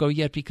 but don't go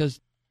yet because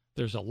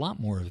there's a lot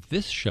more of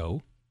this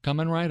show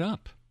coming right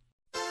up.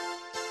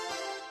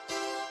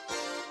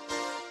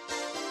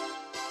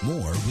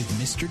 More with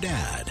Mr.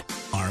 Dad,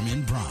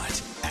 Armin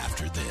Brott,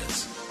 after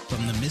this,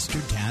 from the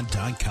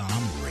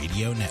MrDad.com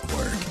radio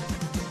network.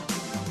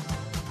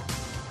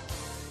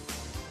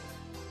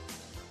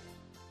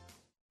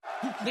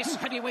 This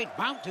heavyweight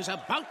bout is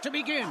about to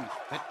begin.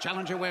 The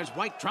challenger wears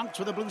white trunks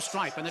with a blue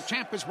stripe, and the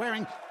champ is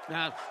wearing,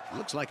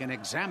 looks like an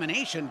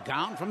examination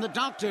gown from the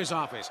doctor's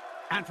office.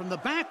 And from the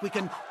back, we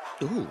can...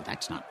 Ooh,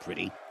 that's not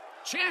pretty.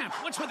 Champ,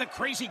 what's with the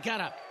crazy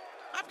getup?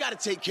 I've got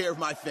to take care of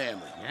my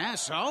family. Yeah,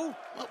 so?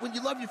 Well, when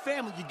you love your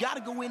family, you got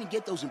to go in and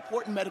get those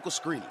important medical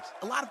screenings.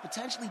 A lot of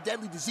potentially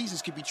deadly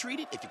diseases can be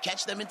treated if you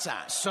catch them in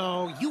time.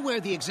 So you wear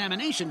the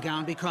examination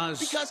gown because...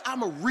 Because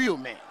I'm a real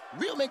man.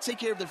 Real men take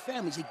care of their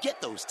families and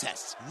get those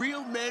tests.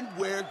 Real men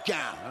wear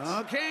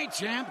gowns. Okay,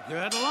 champ,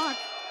 good luck.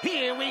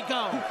 Here we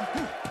go.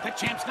 The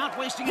champ's not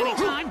wasting any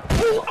time.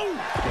 Oh,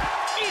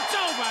 it's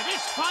over.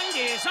 This fight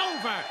is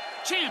over.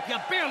 Champ, you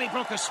barely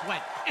broke a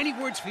sweat. Any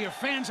words for your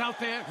fans out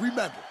there?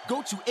 Remember,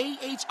 go to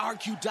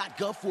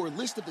ahrq.gov for a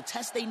list of the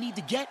tests they need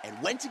to get and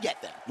when to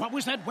get them. What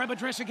was that web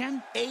address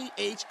again?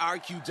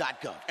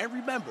 ahrq.gov. And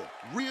remember,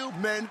 real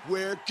men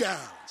wear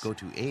gowns. Go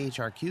to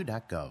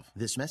ahrq.gov.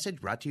 This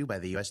message brought to you by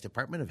the U.S.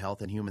 Department of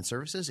Health and Human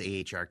Services,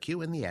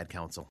 AHRQ, and the Ad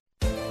Council.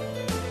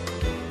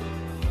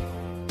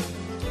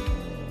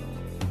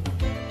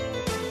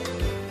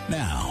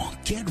 Now,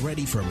 get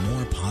ready for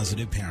more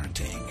positive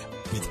parenting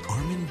with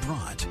Armin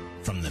Brott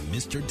from the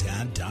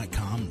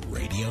MrDad.com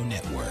radio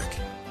network.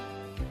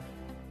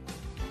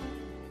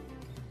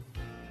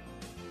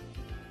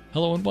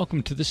 Hello and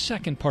welcome to the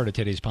second part of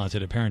today's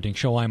Positive Parenting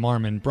Show. I'm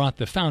Armin Brott,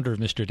 the founder of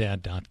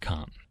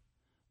MrDad.com.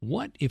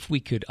 What if we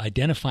could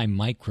identify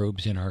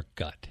microbes in our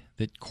gut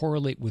that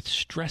correlate with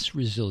stress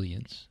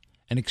resilience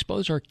and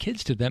expose our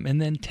kids to them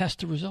and then test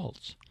the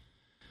results?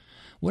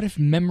 What if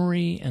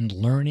memory and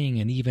learning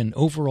and even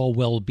overall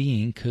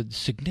well-being could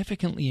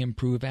significantly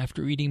improve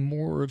after eating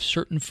more of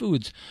certain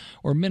foods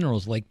or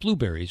minerals like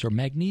blueberries or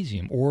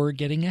magnesium or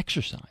getting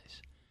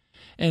exercise?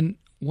 And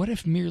what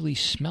if merely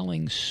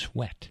smelling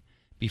sweat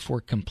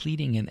before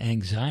completing an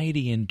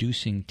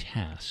anxiety-inducing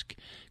task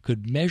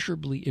could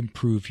measurably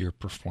improve your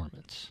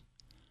performance?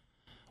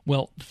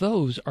 Well,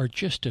 those are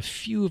just a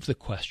few of the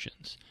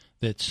questions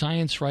that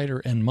science writer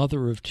and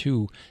mother of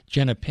two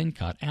Jenna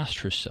Pincott asked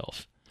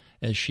herself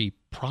as she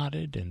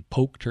prodded and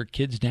poked her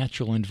kid's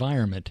natural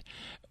environment,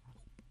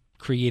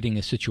 creating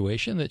a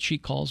situation that she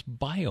calls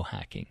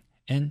biohacking,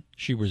 and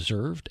she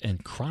reserved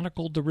and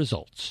chronicled the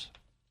results.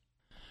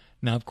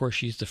 Now, of course,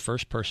 she's the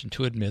first person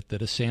to admit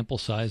that a sample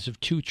size of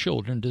 2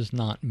 children does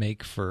not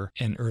make for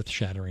an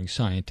earth-shattering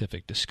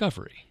scientific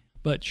discovery.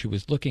 But she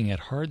was looking at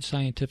hard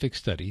scientific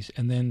studies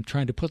and then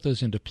trying to put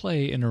those into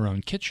play in her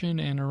own kitchen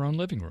and her own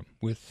living room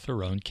with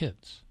her own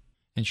kids.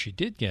 And she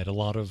did get a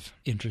lot of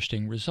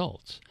interesting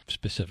results,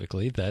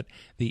 specifically that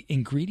the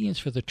ingredients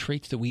for the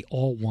traits that we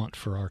all want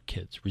for our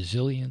kids,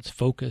 resilience,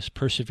 focus,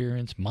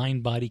 perseverance,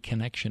 mind-body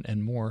connection,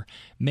 and more,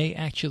 may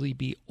actually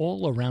be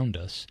all around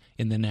us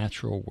in the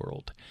natural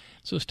world.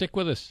 So stick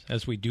with us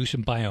as we do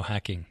some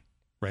biohacking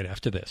right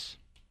after this.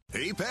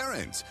 Hey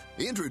parents,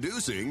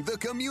 introducing the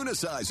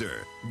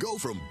Communicizer. Go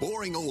from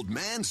boring old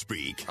man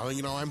speak. Oh,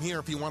 I'm here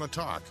if you want to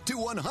talk. To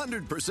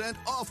 100%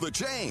 off the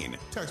chain.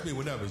 Text me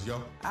whenever,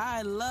 yo.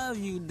 I love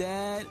you,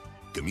 Dad.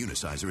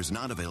 Communicizer is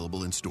not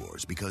available in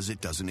stores because it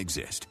doesn't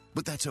exist.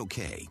 But that's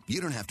okay.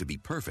 You don't have to be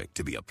perfect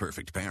to be a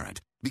perfect parent.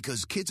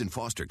 Because kids in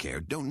foster care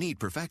don't need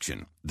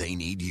perfection. They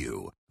need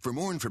you. For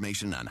more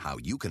information on how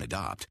you can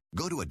adopt,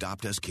 go to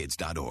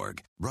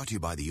adoptuskids.org. Brought to you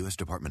by the U.S.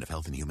 Department of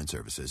Health and Human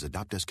Services,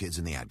 Adopt Us Kids,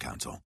 and the Ad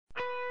Council.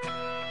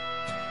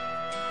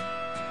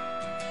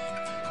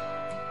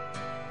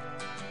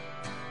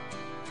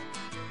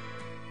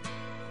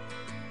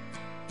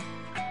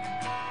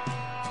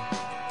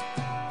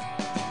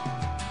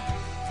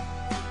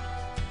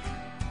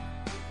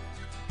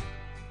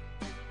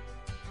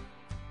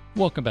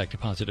 Welcome back to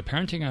Positive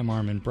Parenting. I'm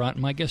Armin Brott.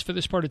 My guest for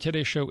this part of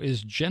today's show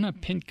is Jenna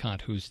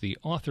Pincott, who's the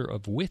author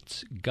of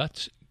Wits,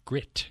 Guts,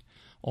 Grit,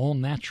 All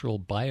Natural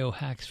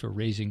Biohacks for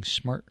Raising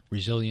Smart,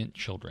 Resilient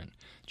Children.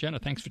 Jenna,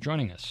 thanks for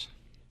joining us.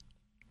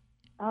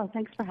 Oh,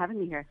 thanks for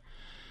having me here.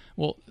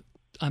 Well,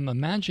 I'm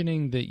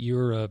imagining that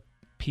you're a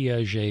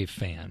Piaget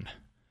fan,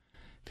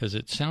 because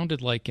it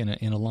sounded like in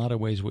a lot of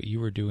ways what you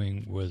were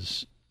doing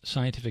was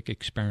scientific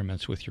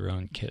experiments with your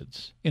own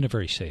kids, in a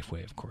very safe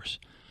way, of course.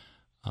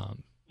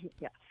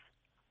 Yes.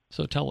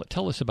 So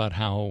tell us about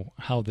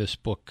how this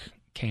book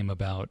came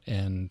about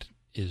and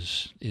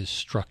is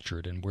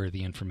structured and where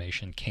the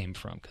information came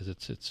from, because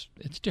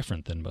it's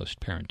different than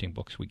most parenting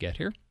books we get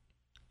here.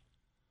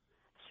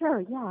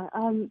 Sure. Yeah.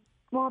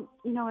 Well,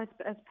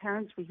 as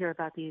parents, we hear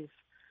about these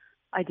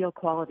ideal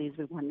qualities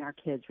we want in our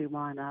kids. We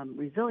want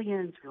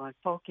resilience. We want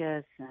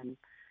focus and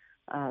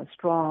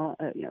strong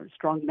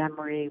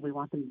memory. We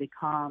want them to be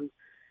calm.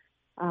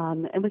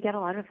 And we get a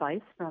lot of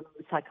advice from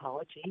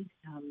psychology.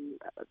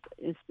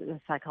 It's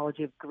the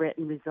psychology of grit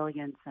and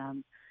resilience.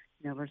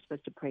 We're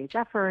supposed to praise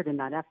effort and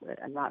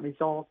not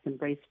results,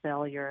 embrace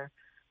failure,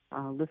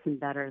 listen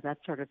better, that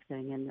sort of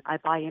thing. And I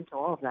buy into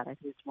all of that. I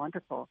think it's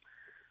wonderful.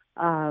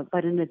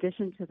 But in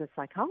addition to the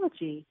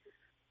psychology,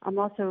 I'm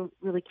also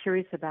really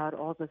curious about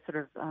all the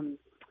sort of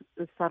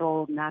the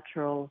subtle,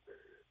 natural,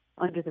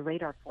 under the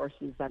radar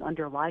forces that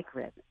underlie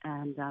grit.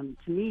 And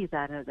to me,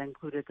 that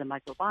included the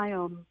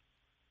microbiome,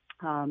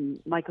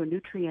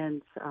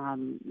 micronutrients,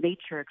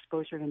 nature,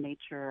 exposure to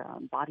nature,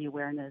 body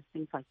awareness,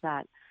 things like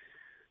that.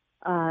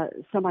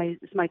 So my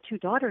two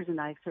daughters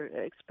and I sort of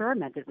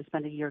experimented. We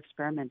spent a year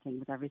experimenting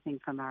with everything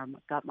from our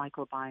gut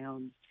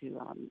microbiomes to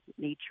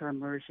nature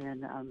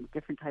immersion,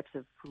 different types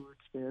of foods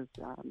with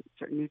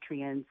certain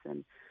nutrients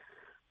and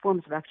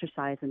forms of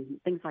exercise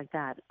and things like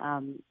that.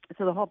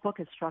 So the whole book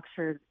is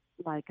structured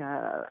like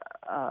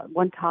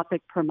one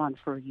topic per month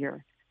for a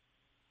year,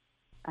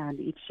 and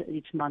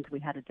each month we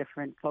had a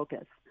different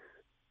focus.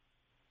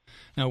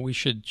 Now, we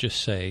should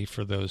just say,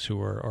 for those who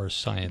are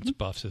science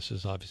buffs, this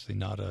is obviously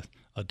not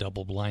a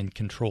double-blind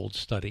controlled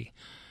study.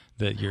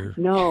 That you're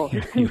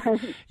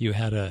you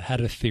had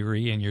a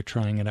theory and you're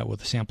trying it out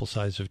with a sample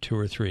size of 2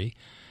 or 3,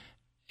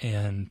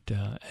 and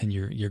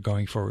you're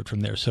going forward from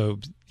there. So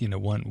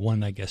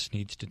one I guess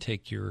needs to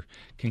take your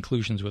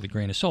conclusions with a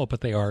grain of salt,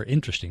 but they are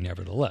interesting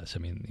nevertheless. I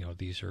mean,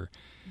 these are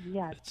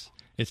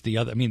it's the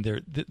other. I mean,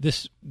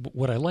 this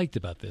what I liked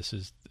about this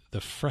is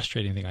the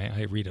frustrating thing.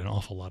 I read an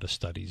awful lot of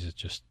studies. It's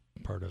just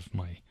part of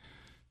my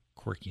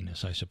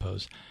quirkiness, I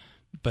suppose.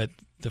 But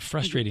the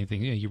frustrating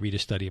thing, you read a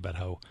study about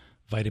how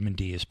vitamin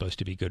D is supposed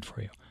to be good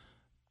for you,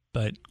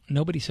 but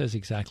nobody says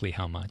exactly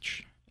how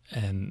much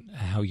and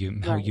how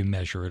you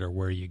measure it or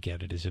where you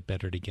get it. Is it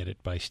better to get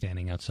it by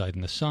standing outside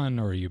in the sun,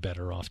 or are you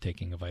better off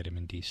taking a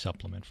vitamin D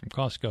supplement from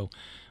Costco,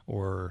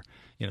 or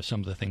some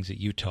of the things that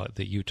you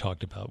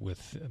talked about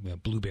with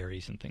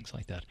blueberries and things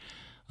like that.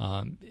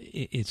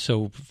 It's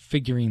so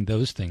figuring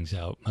those things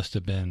out must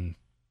have been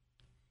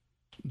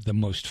the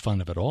most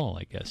fun of it all,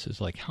 I guess, is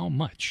like, how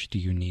much do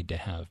you need to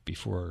have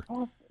before?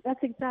 Well, that's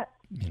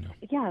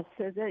Yes,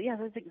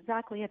 that's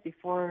exactly it.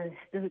 Before,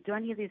 do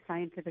any of these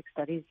scientific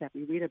studies that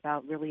we read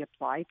about really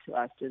apply to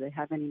us? Do they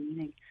have any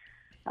meaning?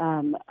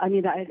 I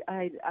mean,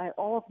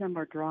 all of them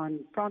are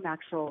drawn from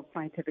actual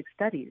scientific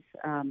studies.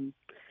 And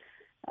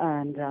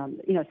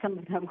some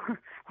of them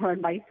were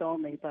on mice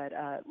only, but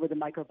with a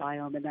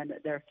microbiome, and then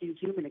there are a few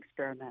human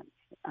experiments.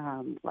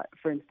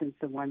 For instance,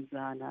 the ones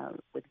on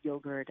with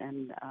yogurt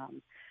and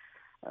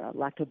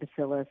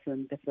lactobacillus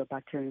and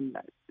bifidobacterium,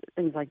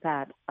 things like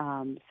that.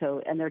 And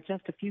there are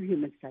just a few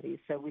human studies,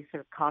 so we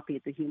sort of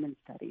copied the human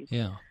studies.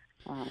 Yeah.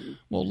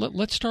 Well,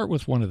 let's start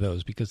with one of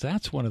those, because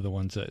that's one of the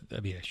ones that, I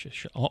mean,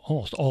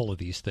 almost all of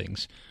these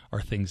things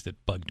are things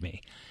that bugged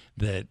me.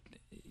 That,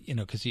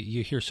 because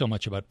you hear so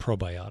much about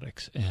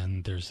probiotics,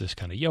 and there's this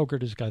kind of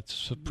yogurt has got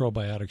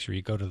probiotics, or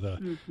you go to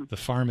the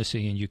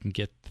pharmacy and you can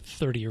get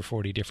 30 or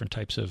 40 different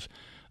types of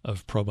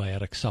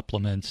probiotic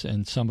supplements,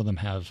 and some of them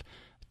have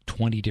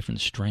 20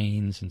 different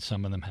strains, and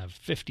some of them have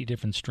 50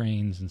 different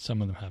strains, and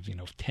some of them have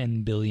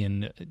 10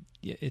 billion.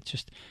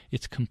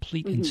 It's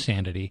complete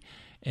insanity,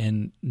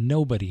 and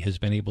nobody has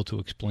been able to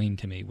explain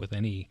to me with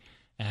any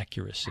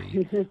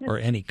accuracy or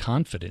any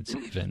confidence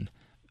even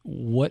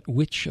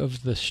which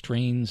of the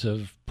strains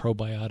of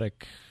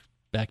probiotic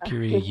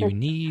bacteria you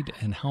need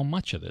and how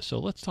much of this. So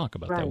let's talk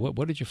about that.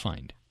 What did you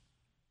find?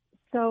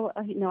 So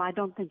I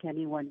don't think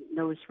anyone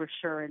knows for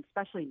sure, and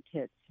especially in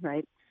kids,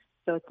 right?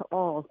 So it's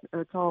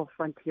all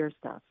frontier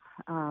stuff.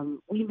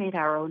 We made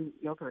our own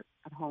yogurt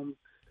at home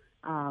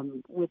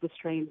with the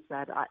strains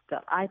that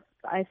I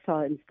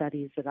saw in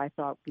studies that I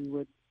thought we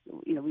would.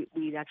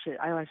 I actually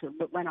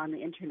went on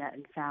the internet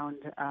and found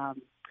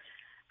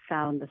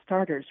the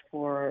starters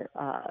for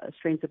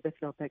strains of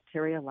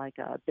bifidobacteria like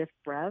Bif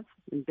brev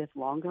and Bif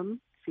longum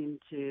seemed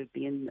to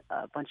be in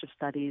a bunch of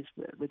studies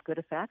with good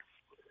effects.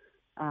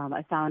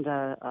 I found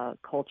a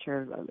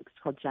culture, it's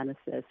called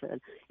Genesis,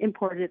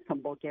 imported it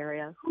from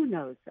Bulgaria. Who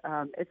knows?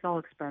 It's all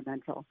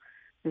experimental.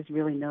 There's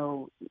really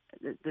no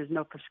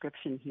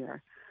prescription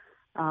here.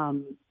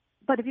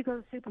 But if you go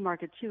to the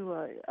supermarket too,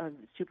 a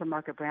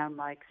supermarket brand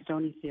like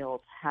Stonyfield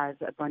has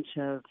a bunch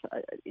of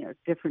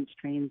different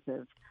strains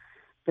of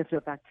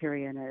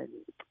bifidobacteria and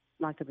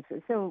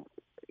lactobacillus. So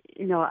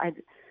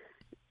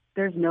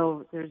there's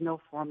no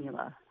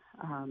formula.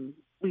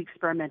 We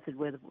experimented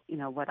with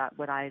what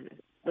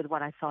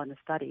I saw in the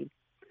study,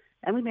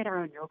 and we made our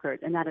own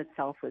yogurt, and that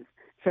itself was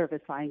sort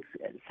of a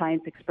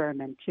science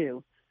experiment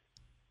too.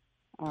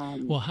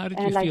 Well, how did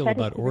you feel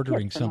about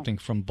ordering something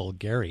from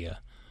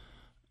Bulgaria,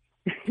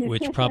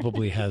 which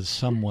probably has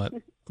somewhat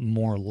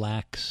more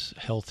lax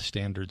health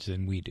standards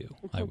than we do,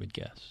 I would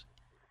guess?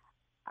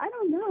 I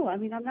don't know. I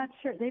mean, I'm not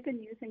sure. They've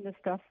been using this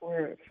stuff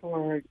for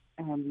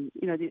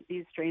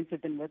these strains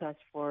have been with us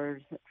for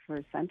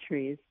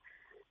centuries.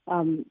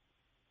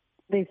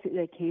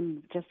 They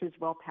came just as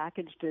well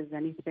packaged as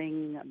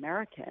anything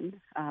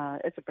American.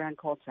 It's a brand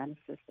called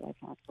Genesis that I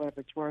found,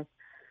 whatever it's worth.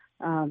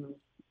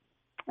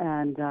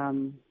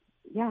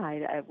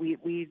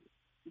 We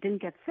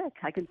didn't get sick.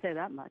 I can say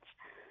that much.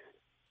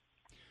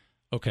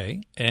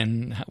 Okay,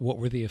 and what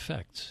were the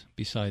effects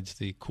besides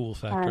the cool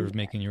factor of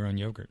making your own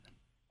yogurt?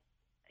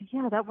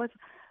 Yeah, that was,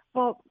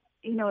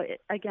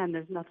 again,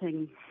 there's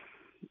nothing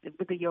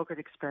with the yogurt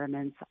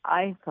experiments.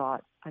 I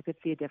thought I could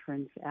see a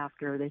difference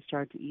after they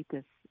started to eat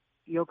this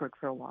yogurt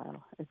for a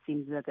while. It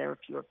seems that there were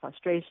fewer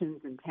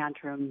frustrations and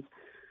tantrums.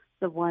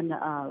 The one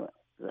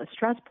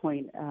stress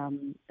point for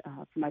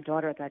my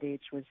daughter at that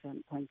age was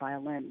playing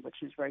violin,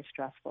 which is very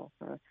stressful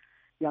for a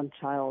young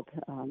child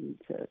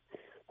to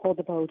hold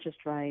the bow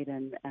just right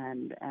and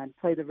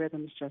play the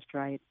rhythms just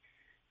right.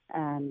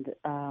 And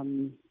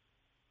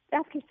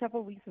after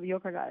several weeks of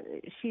yogurt,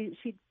 she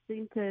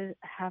seemed to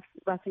have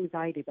less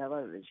anxiety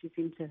about it. She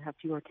seemed to have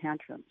fewer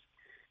tantrums.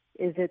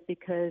 Is it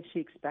because she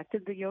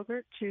expected the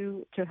yogurt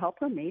to help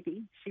her?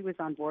 Maybe. She was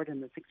on board in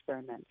this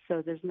experiment.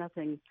 So there's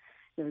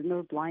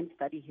no blind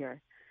study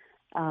here.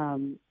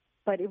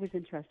 But it was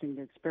interesting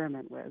to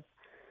experiment with.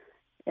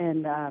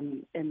 And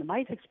in the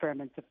mice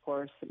experiments, of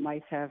course,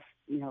 mice have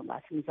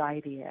less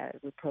anxiety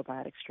with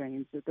probiotic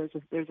strains.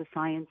 There's a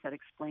science that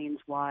explains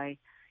why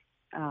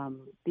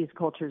these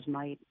cultures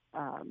might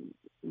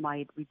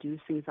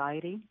reduce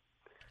anxiety.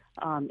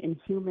 In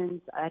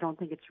humans, I don't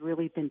think it's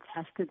really been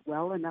tested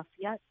well enough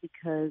yet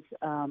because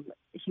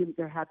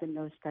there have been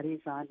no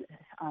studies on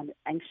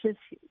anxious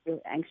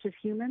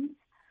humans,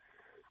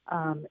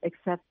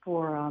 except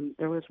for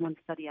there was one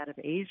study out of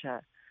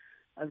Asia.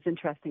 It was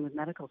interesting with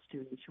medical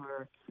students who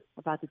were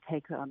about to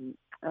take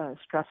a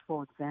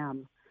stressful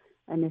exam,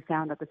 and they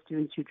found that the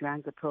students who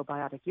drank the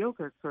probiotic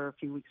yogurt for a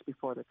few weeks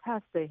before the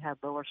test, they had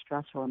lower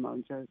stress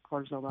hormones. Their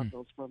cortisol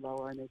levels were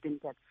lower, and they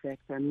didn't get sick.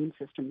 Their immune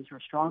systems were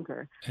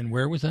stronger. And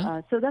where was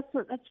that? So that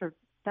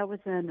was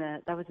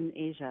in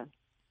Asia.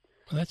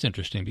 Well, that's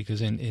interesting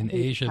because in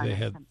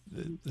Asia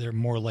they're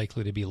more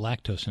likely to be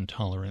lactose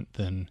intolerant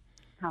than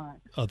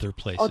other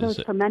places. Although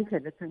it's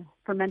fermented. It's a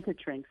fermented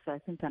drink, so I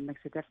think that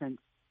makes a difference.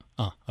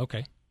 Ah,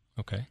 okay.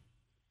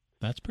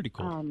 That's pretty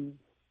cool.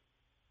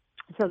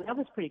 So that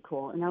was pretty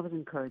cool, and that was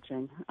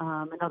encouraging.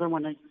 Another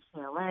one at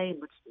UCLA, in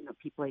which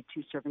people ate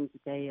 2 servings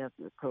a day of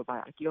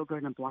probiotic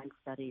yogurt in a blind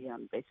study.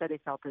 They said they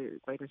felt a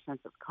greater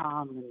sense of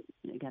calm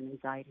and, again,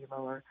 anxiety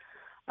lower.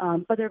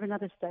 But there have been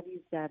other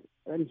studies that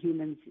in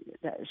humans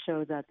that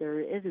show that there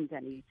isn't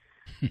any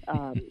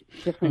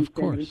difference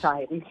in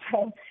anxiety.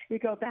 So we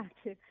go back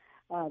to,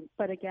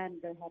 but again,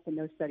 there have been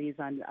no studies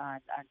on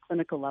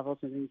clinical levels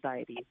of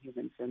anxiety in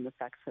humans and the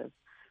effects of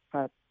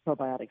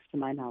probiotics, to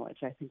my knowledge.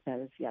 I think that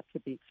is yet to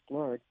be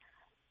explored.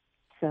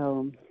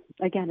 So,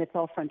 again, it's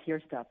all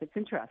frontier stuff. It's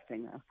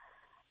interesting, though.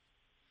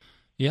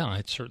 Yeah,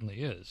 it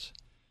certainly is.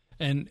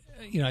 And,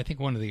 I think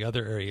one of the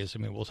other areas,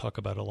 we'll talk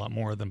about a lot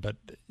more of them, but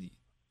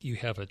you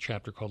have a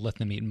chapter called Let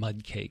Them Eat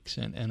Mud Cakes,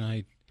 and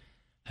I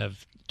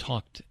have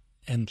talked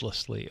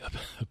endlessly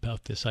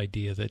about this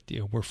idea that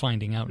we're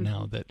finding out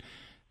now that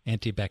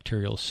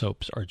antibacterial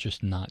soaps are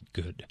just not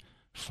good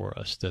for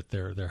us, that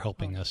they're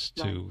helping us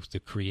to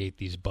create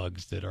these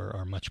bugs that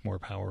are much more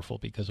powerful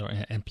because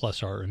and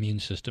plus our immune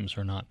systems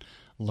are not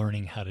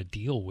learning how to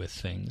deal with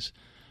things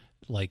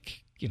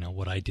like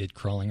what I did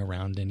crawling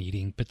around and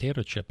eating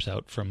potato chips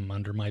out from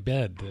under my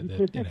bed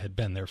that had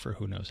been there for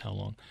who knows how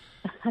long.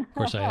 Of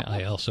course,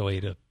 I also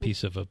ate a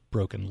piece of a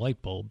broken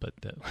light bulb, but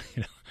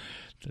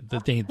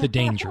the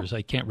dangers,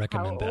 I can't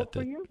recommend how old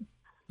were you?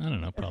 I don't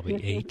know,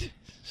 probably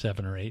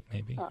 7 or 8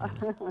 maybe.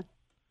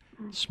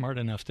 Smart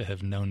enough to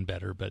have known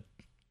better, but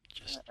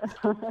just,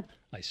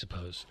 I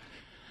suppose.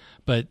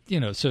 But,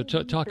 so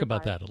talk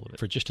about that a little bit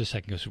for just a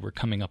second because we're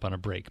coming up on a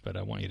break, but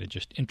I want you to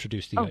just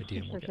introduce the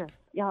idea. Sure.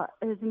 Yeah,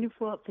 there's a new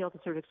field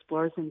that sort of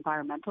explores the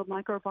environmental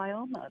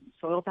microbiome,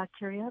 soil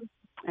bacteria,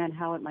 and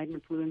how it might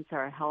influence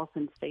our health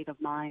and state of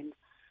mind,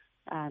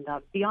 and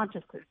beyond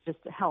just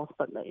health,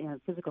 but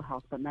physical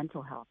health, but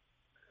mental health.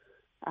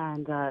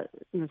 And,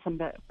 some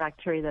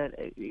bacteria that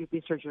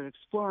researchers are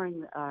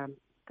exploring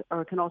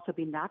or can also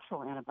be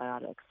natural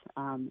antibiotics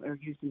or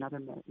used in other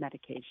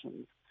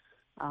medications.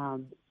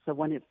 So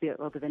one field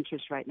of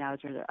interest right now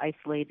is to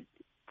isolate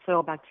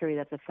soil bacteria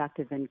that's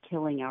effective in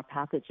killing our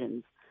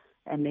pathogens.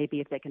 And maybe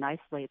if they can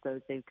isolate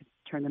those, they could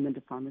turn them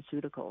into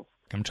pharmaceuticals.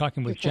 I'm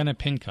talking with Jenna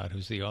Pincott,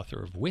 who's the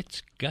author of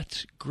Wits,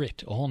 Guts,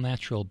 Grit, All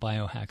Natural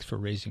Biohacks for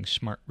Raising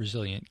Smart,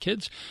 Resilient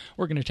Kids.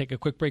 We're going to take a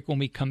quick break. When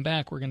we come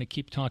back, we're going to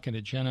keep talking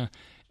to Jenna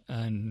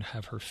and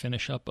have her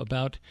finish up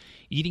about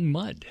eating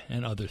mud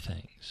and other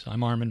things.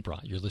 I'm Armin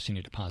Brott. You're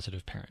listening to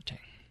Positive Parenting.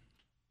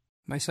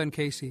 My son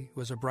Casey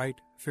was a bright,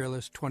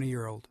 fearless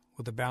 20-year-old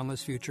with a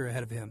boundless future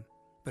ahead of him.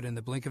 But in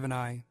the blink of an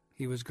eye,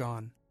 he was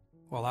gone.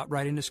 While out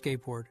riding a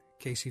skateboard,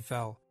 Casey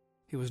fell.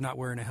 He was not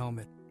wearing a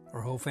helmet. Our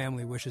whole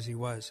family wishes he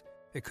was.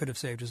 It could have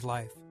saved his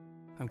life.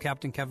 I'm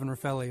Captain Kevin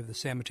Raffelli of the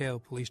San Mateo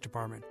Police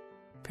Department.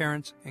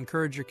 Parents,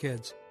 encourage your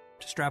kids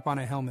to strap on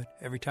a helmet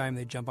every time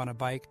they jump on a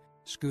bike,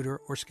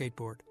 scooter, or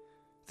skateboard.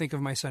 Think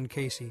of my son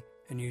Casey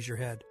and use your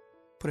head.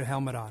 Put a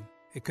helmet on.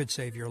 It could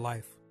save your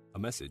life. A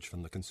message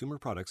from the Consumer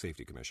Product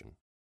Safety Commission.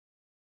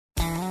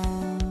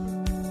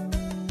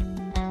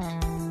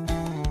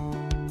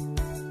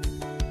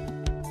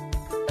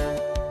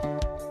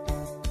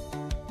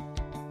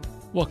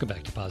 Welcome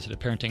back to Positive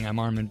Parenting. I'm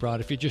Armin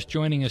Brott. If you're just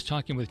joining us,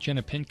 talking with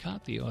Jenna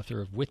Pincott, the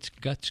author of Wits,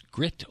 Guts,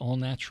 Grit, All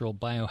Natural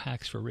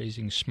Biohacks for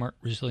Raising Smart,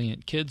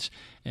 Resilient Kids.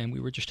 And we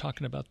were just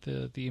talking about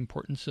the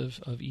importance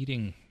of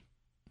eating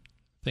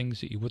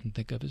things that you wouldn't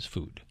think of as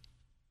food.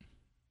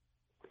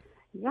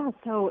 Yeah,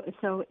 so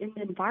in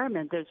the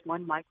environment, there's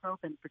one microbe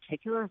in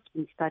particular that's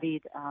been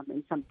studied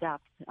in some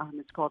depth.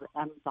 It's called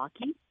M.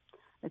 vaccae,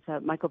 It's a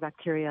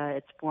mycobacteria.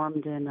 It's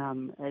formed in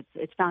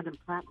it's found in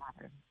plant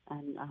matter,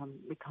 and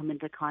we come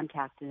into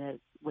contact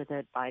with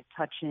it by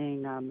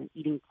touching,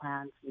 eating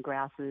plants and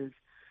grasses.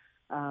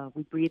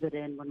 We breathe it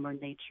in when we're in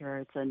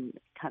nature.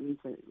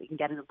 We can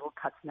get it in little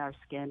cuts in our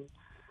skin.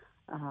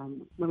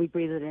 When we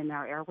breathe it in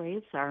our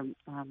airways, our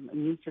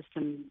immune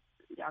system,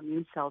 our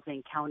immune cells, they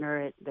encounter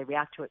it. They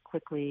react to it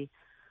quickly.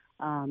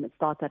 It's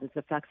thought that its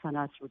effects on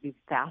us would be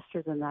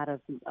faster than that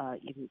of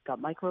even gut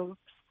microbes.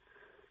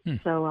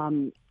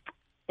 So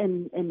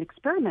in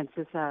experiments,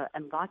 this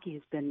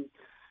Mbaki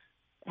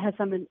has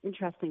some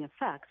interesting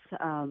effects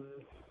on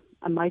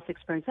mice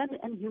experiments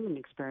and human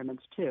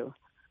experiments too.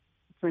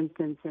 For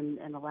instance, in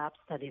a lab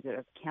study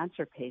of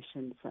cancer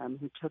patients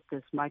who took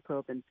this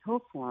microbe in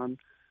pill form,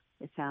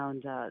 they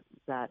found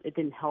that it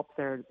didn't help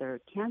their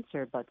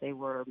cancer, but they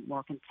were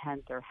more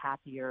content or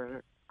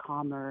happier,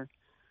 calmer.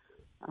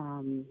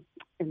 In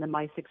the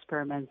mice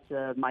experiments,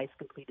 the mice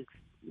completed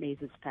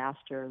mazes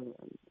faster,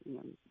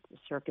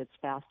 circuits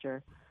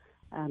faster.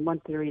 And one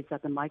theory is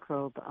that the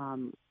microbe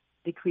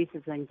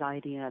decreases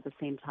anxiety and at the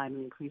same time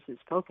increases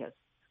focus.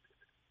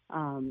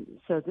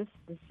 So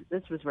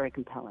this was very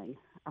compelling.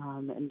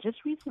 And just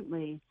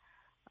recently,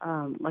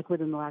 like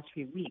within the last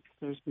few weeks,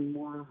 there's been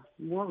more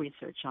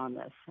research on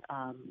this.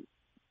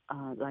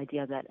 The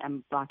idea that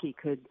Mbaki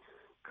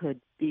could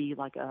be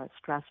like a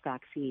stress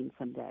vaccine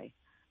someday.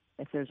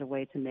 If there's a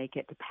way to make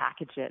it, to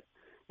package it,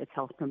 its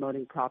health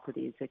promoting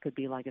properties, it could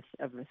be like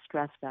a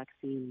stress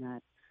vaccine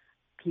that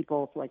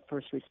people like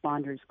first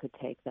responders could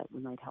take that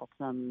might help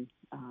them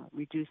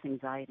reduce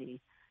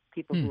anxiety,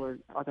 people who are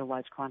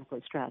otherwise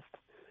chronically stressed.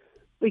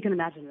 We can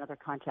imagine in other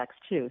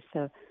contexts too.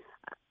 So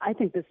I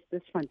think this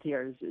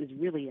frontier is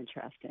really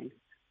interesting.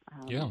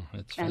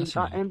 It's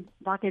fascinating. And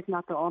Mbaki is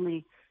not the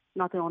only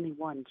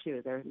one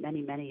too. There are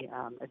many,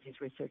 as these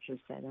researchers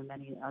say, there are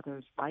many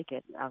others like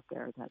it out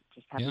there that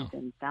just haven't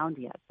been found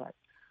yet. But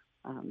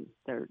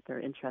they're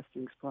interested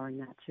in exploring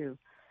that too.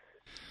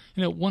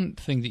 One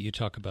thing that you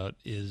talk about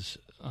is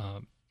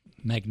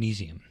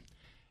magnesium.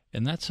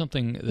 And that's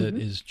something that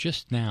is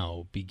just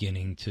now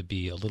beginning to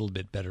be a little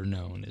bit better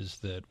known, is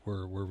that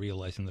we're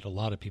realizing that a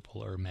lot of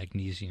people are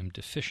magnesium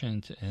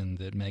deficient, and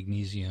that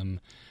magnesium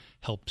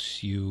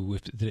helps you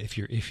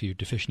if you're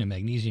deficient in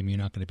magnesium, you're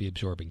not going to be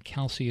absorbing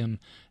calcium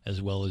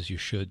as well as you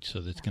should, so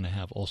that's going to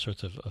have all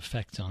sorts of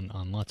effects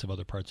on lots of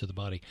other parts of the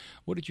body.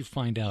 What did you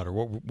find out, or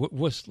what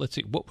was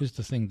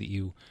the thing that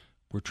you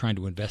were trying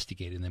to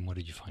investigate, and then what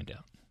did you find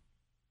out?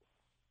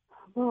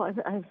 Well,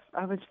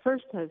 I was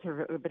first at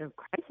a bit of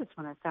crisis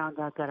when I found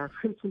out that our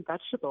fruits and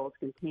vegetables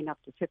contain up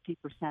to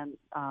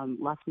 50%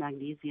 less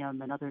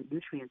magnesium and other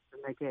nutrients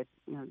than they did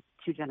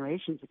 2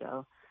 generations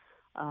ago.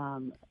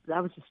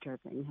 That was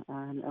disturbing.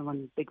 And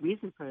one big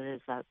reason for it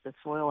is that the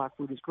soil our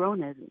food is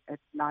grown in,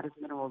 it's not as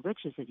mineral rich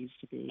as it used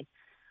to be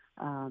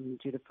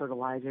due to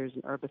fertilizers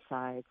and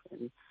herbicides.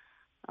 And,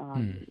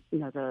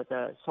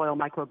 the soil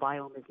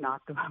microbiome is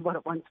not what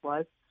it once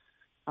was.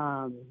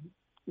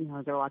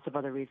 There are lots of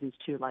other reasons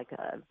too, like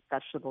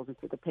vegetables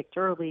are picked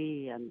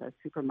early, and the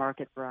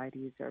supermarket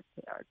varieties are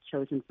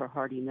chosen for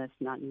hardiness,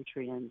 not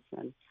nutrients.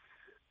 And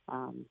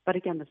but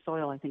again, the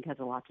soil I think has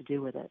a lot to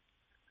do with it.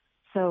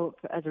 So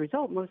as a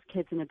result, most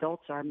kids and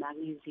adults are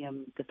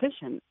magnesium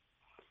deficient.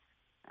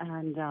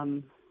 And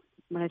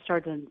when I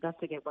started to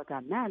investigate what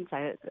that meant,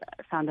 I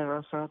found there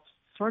were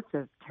sorts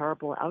of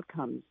terrible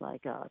outcomes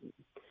like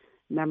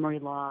memory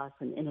loss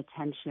and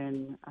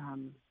inattention.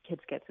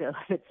 Kids get a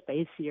bit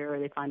spacier.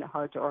 They find it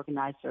hard to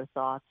organize their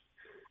thoughts.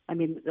 I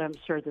mean, I'm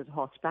sure there's a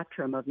whole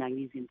spectrum of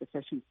magnesium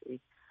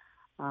deficiency,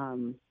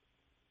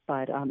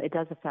 but it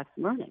does affect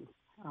learning.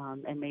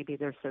 And maybe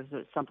there's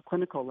some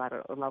clinical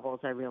levels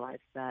I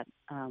realized that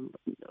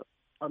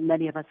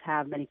many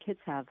kids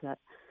have that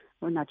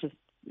we're not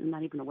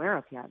even aware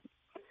of yet.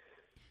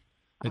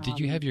 But did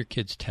you have your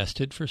kids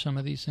tested for some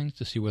of these things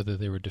to see whether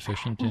they were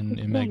deficient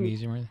in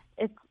magnesium or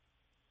anything?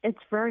 It's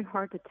very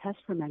hard to test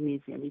for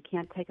magnesium. You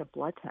can't take a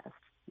blood test.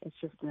 It's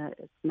just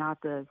it's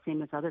not the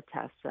same as other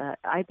tests.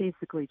 I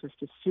basically just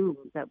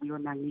assumed that we were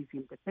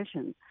magnesium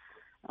deficient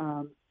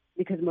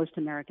because most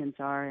Americans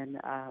are, and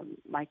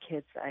my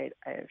kids, I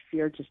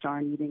fear, just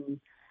aren't eating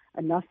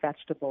enough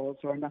vegetables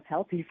or enough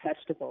healthy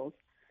vegetables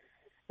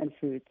and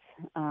fruits.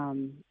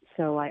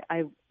 So I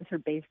sort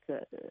of based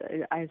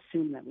I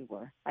assumed that we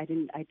were. I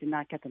did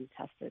not get them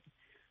tested.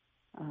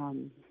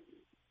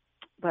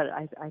 But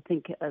I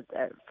think,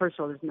 first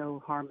of all, there's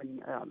no harm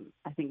in,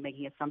 I think,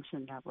 making an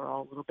assumption that we're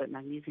all a little bit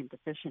magnesium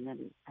deficient,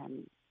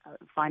 and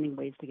finding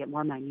ways to get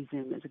more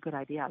magnesium is a good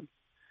idea.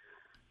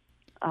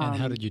 And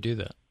how did you do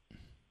that?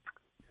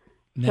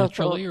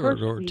 Naturally,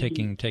 or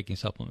taking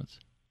supplements?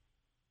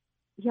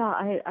 Yeah,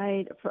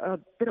 I for a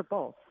bit of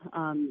both.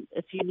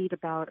 If you need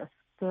about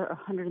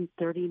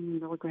 130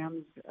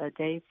 milligrams a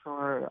day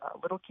for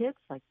little kids,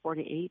 like 4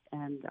 to 8,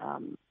 and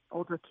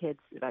older kids,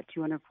 about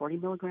 240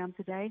 milligrams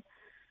a day.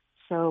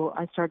 So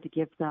I started to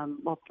give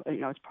them,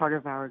 as part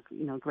of our,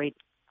 great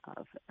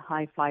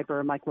high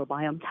fiber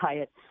microbiome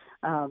diet.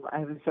 I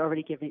was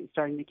already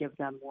starting to give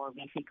them more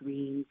leafy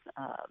greens,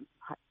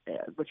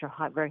 which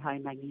are very high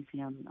in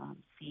magnesium,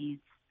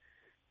 seeds,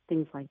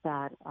 things like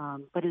that.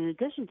 But in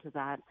addition to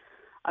that,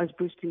 I was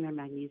boosting their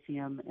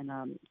magnesium in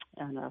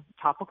a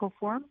topical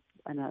form,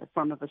 in a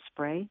form of a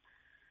spray.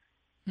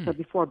 So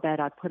before bed,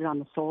 I'd put it on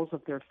the soles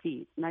of their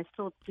feet, and I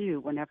still do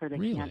whenever they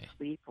can't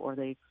sleep or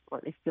they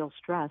feel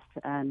stressed.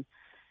 And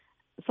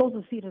the soles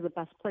of the feet are the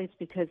best place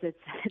because it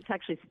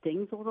actually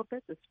stings a little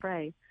bit, the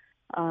spray,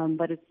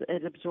 but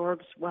it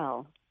absorbs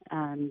well.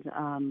 And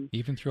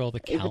even through all the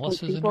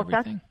calluses and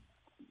everything?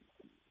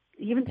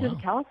 Even through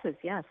the calluses,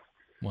 yes.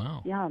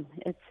 Wow. Yeah,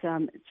 it's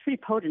pretty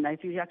potent.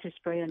 If you actually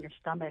spray it on your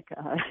stomach,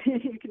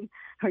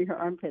 or your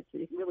armpits,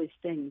 it really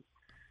stings.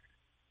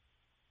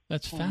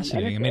 That's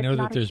fascinating. I mean, I know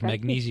that there's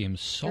magnesium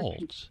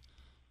salts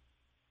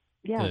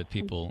that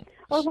people...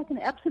 Or like an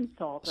Epsom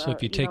salt. So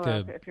if you take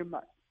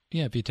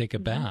if you take a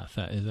bath,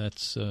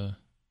 that's...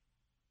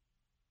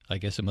 I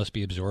guess it must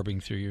be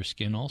absorbing through your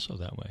skin also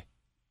that way.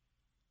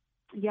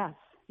 Yes.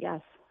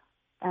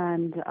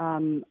 And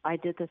I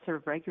did this sort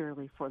of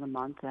regularly for the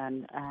month,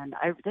 and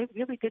they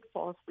really did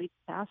fall asleep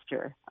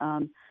faster.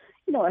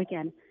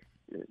 Again,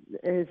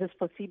 is this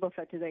placebo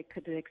effect?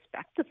 Could they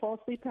expect to fall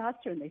asleep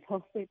faster, and they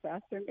fall asleep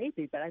faster?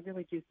 Maybe, but I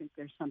really do think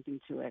there's something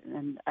to it,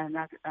 and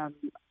that,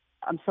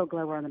 I'm so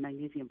glad we're on the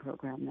magnesium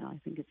program now. I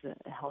think it's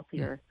a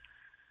healthier.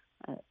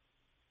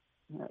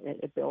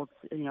 It builds,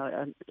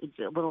 it's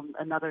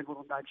another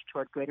little nudge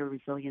toward greater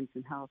resilience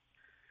and health.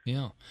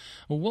 Yeah.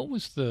 Well, what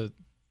was the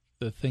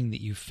thing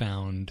that you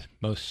found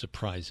most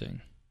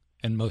surprising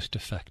and most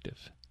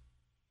effective?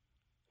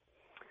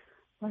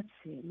 Let's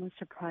see, most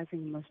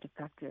surprising, most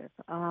effective.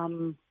 I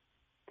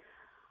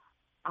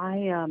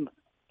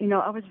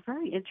was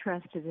very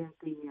interested in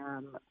we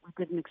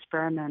did an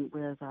experiment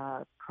with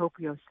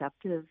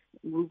proprioceptive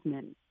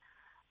movement,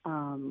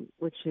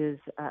 which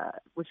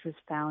was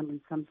found in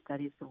some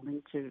studies to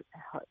link to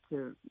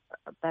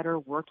a better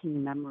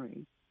working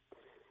memory.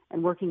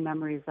 And working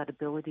memory is that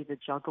ability to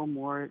juggle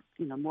more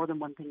than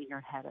one thing in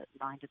your head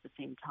mind at the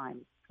same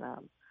time.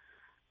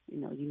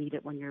 You need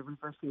it when you're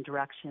reversing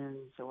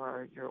directions,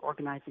 or you're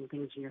organizing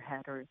things in your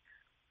head,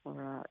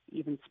 or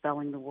even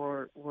spelling the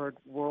word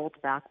world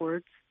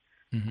backwards.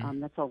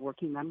 Mm-hmm. That's all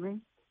working memory.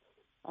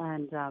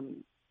 And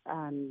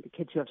the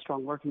kids who have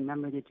strong working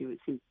memory,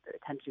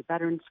 tend to do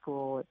better in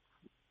school.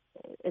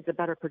 It's a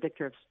better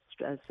predictor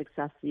of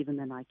success even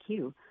than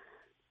IQ.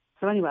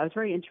 So anyway, I was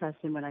very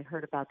interested when I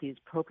heard about these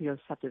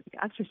proprioceptive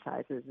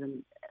exercises,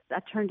 and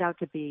that turned out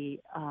to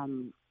be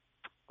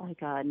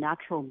like a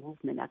natural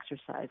movement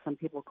exercise. Some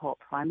people call it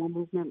primal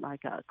movement,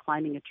 like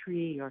climbing a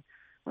tree, or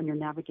when you're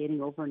navigating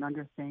over and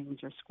under things,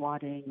 or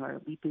squatting, or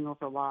leaping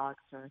over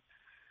logs, or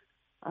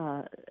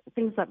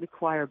things that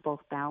require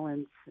both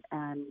balance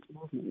and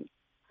movement.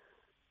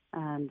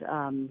 And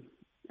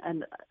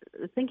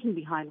the thinking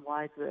behind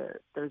why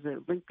there's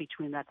a link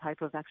between that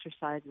type of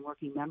exercise and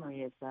working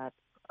memory is that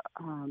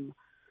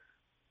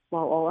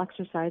while all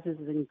exercises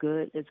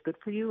is good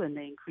for you and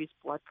they increase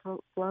blood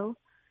flow,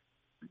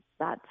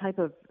 that type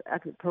of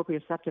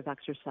proprioceptive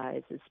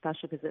exercise is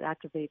special because it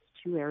activates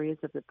two areas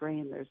of the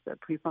brain. There's the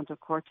prefrontal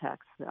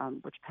cortex,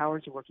 which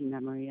powers your working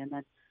memory, and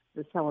then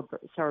the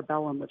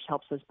cerebellum, which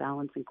helps us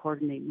balance and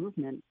coordinate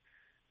movement.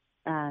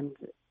 And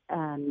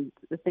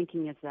the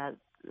thinking is that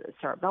the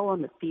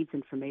cerebellum, it feeds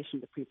information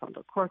to the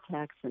prefrontal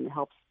cortex and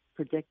helps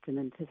predict and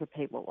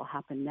anticipate what will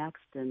happen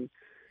next, and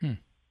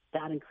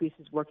that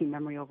increases working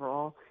memory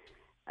overall.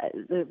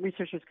 The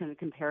researchers kind of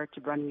compare it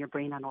to running your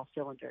brain on all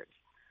cylinders.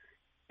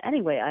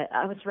 Anyway,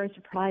 I was very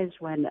surprised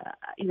when,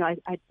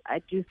 I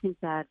do think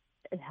that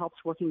it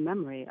helps working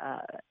memory.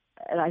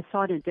 And I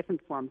saw it in a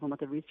different form from what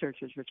the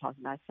researchers were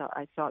talking about.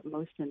 I saw it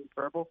most in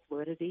verbal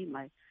fluidity.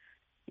 My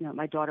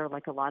daughter,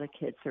 like a lot of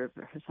kids,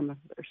 some of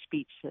her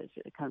speech,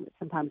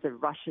 sometimes it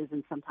rushes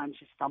and sometimes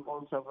she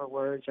stumbles over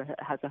words or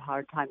has a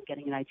hard time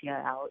getting an idea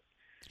out.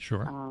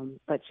 Sure.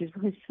 But she's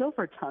really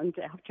silver-tongued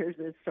after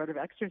this sort of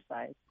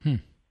exercise.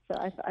 So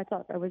I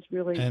thought that was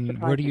really surprising.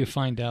 Where do you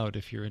find out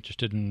if you're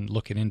interested in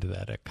looking into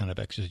that kind of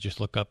exercise?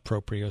 Just look up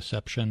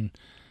proprioception.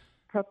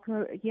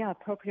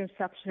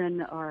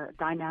 Proprioception or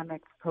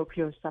dynamic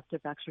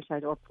proprioceptive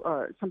exercise,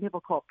 or some people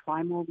call it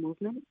primal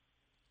movement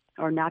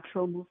or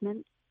natural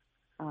movement.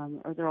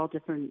 Or they're all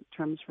different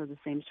terms for the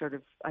same sort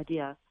of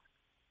idea.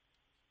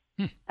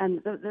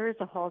 And there is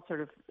a whole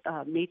sort of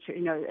nature.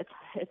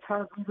 It's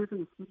hard. We live in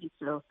the city,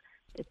 so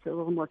it's a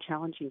little more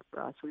challenging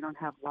for us. We don't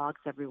have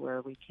logs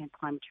everywhere. We can't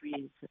climb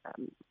trees.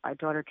 My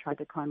daughter tried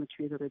to climb a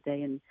tree the other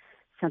day in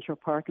Central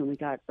Park, and we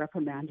got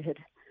reprimanded.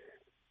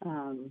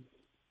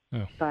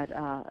 But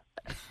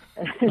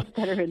it's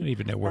better. I don't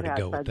even know where to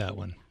go with that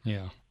one.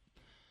 Yeah.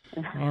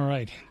 All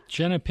right.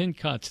 Jenna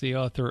Pincot's the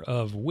author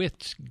of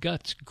Wits,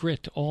 Guts,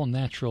 Grit, All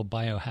Natural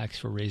Biohacks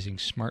for Raising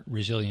Smart,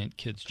 Resilient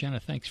Kids. Jenna,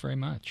 thanks very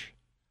much.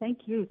 Thank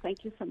you.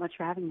 Thank you so much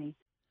for having me.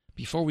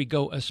 Before we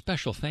go, a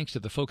special thanks to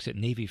the folks at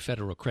Navy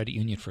Federal Credit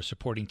Union for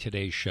supporting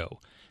today's show.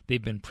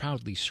 They've been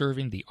proudly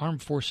serving the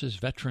armed forces,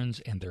 veterans,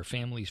 and their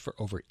families for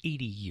over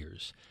 80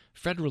 years.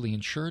 Federally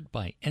insured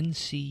by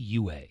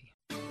NCUA.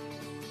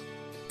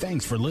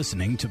 Thanks for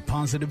listening to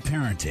Positive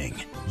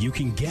Parenting. You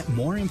can get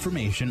more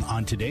information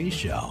on today's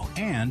show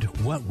and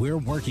what we're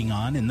working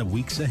on in the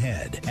weeks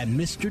ahead at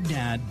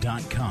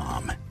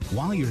MrDad.com.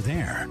 While you're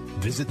there,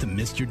 visit the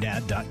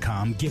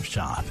MrDad.com gift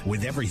shop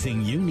with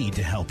everything you need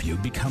to help you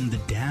become the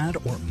dad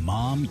or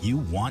mom you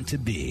want to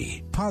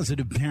be.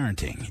 Positive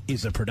Parenting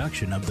is a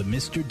production of the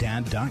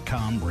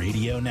MrDad.com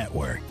radio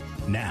network.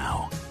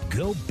 Now,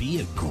 go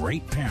be a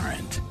great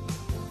parent.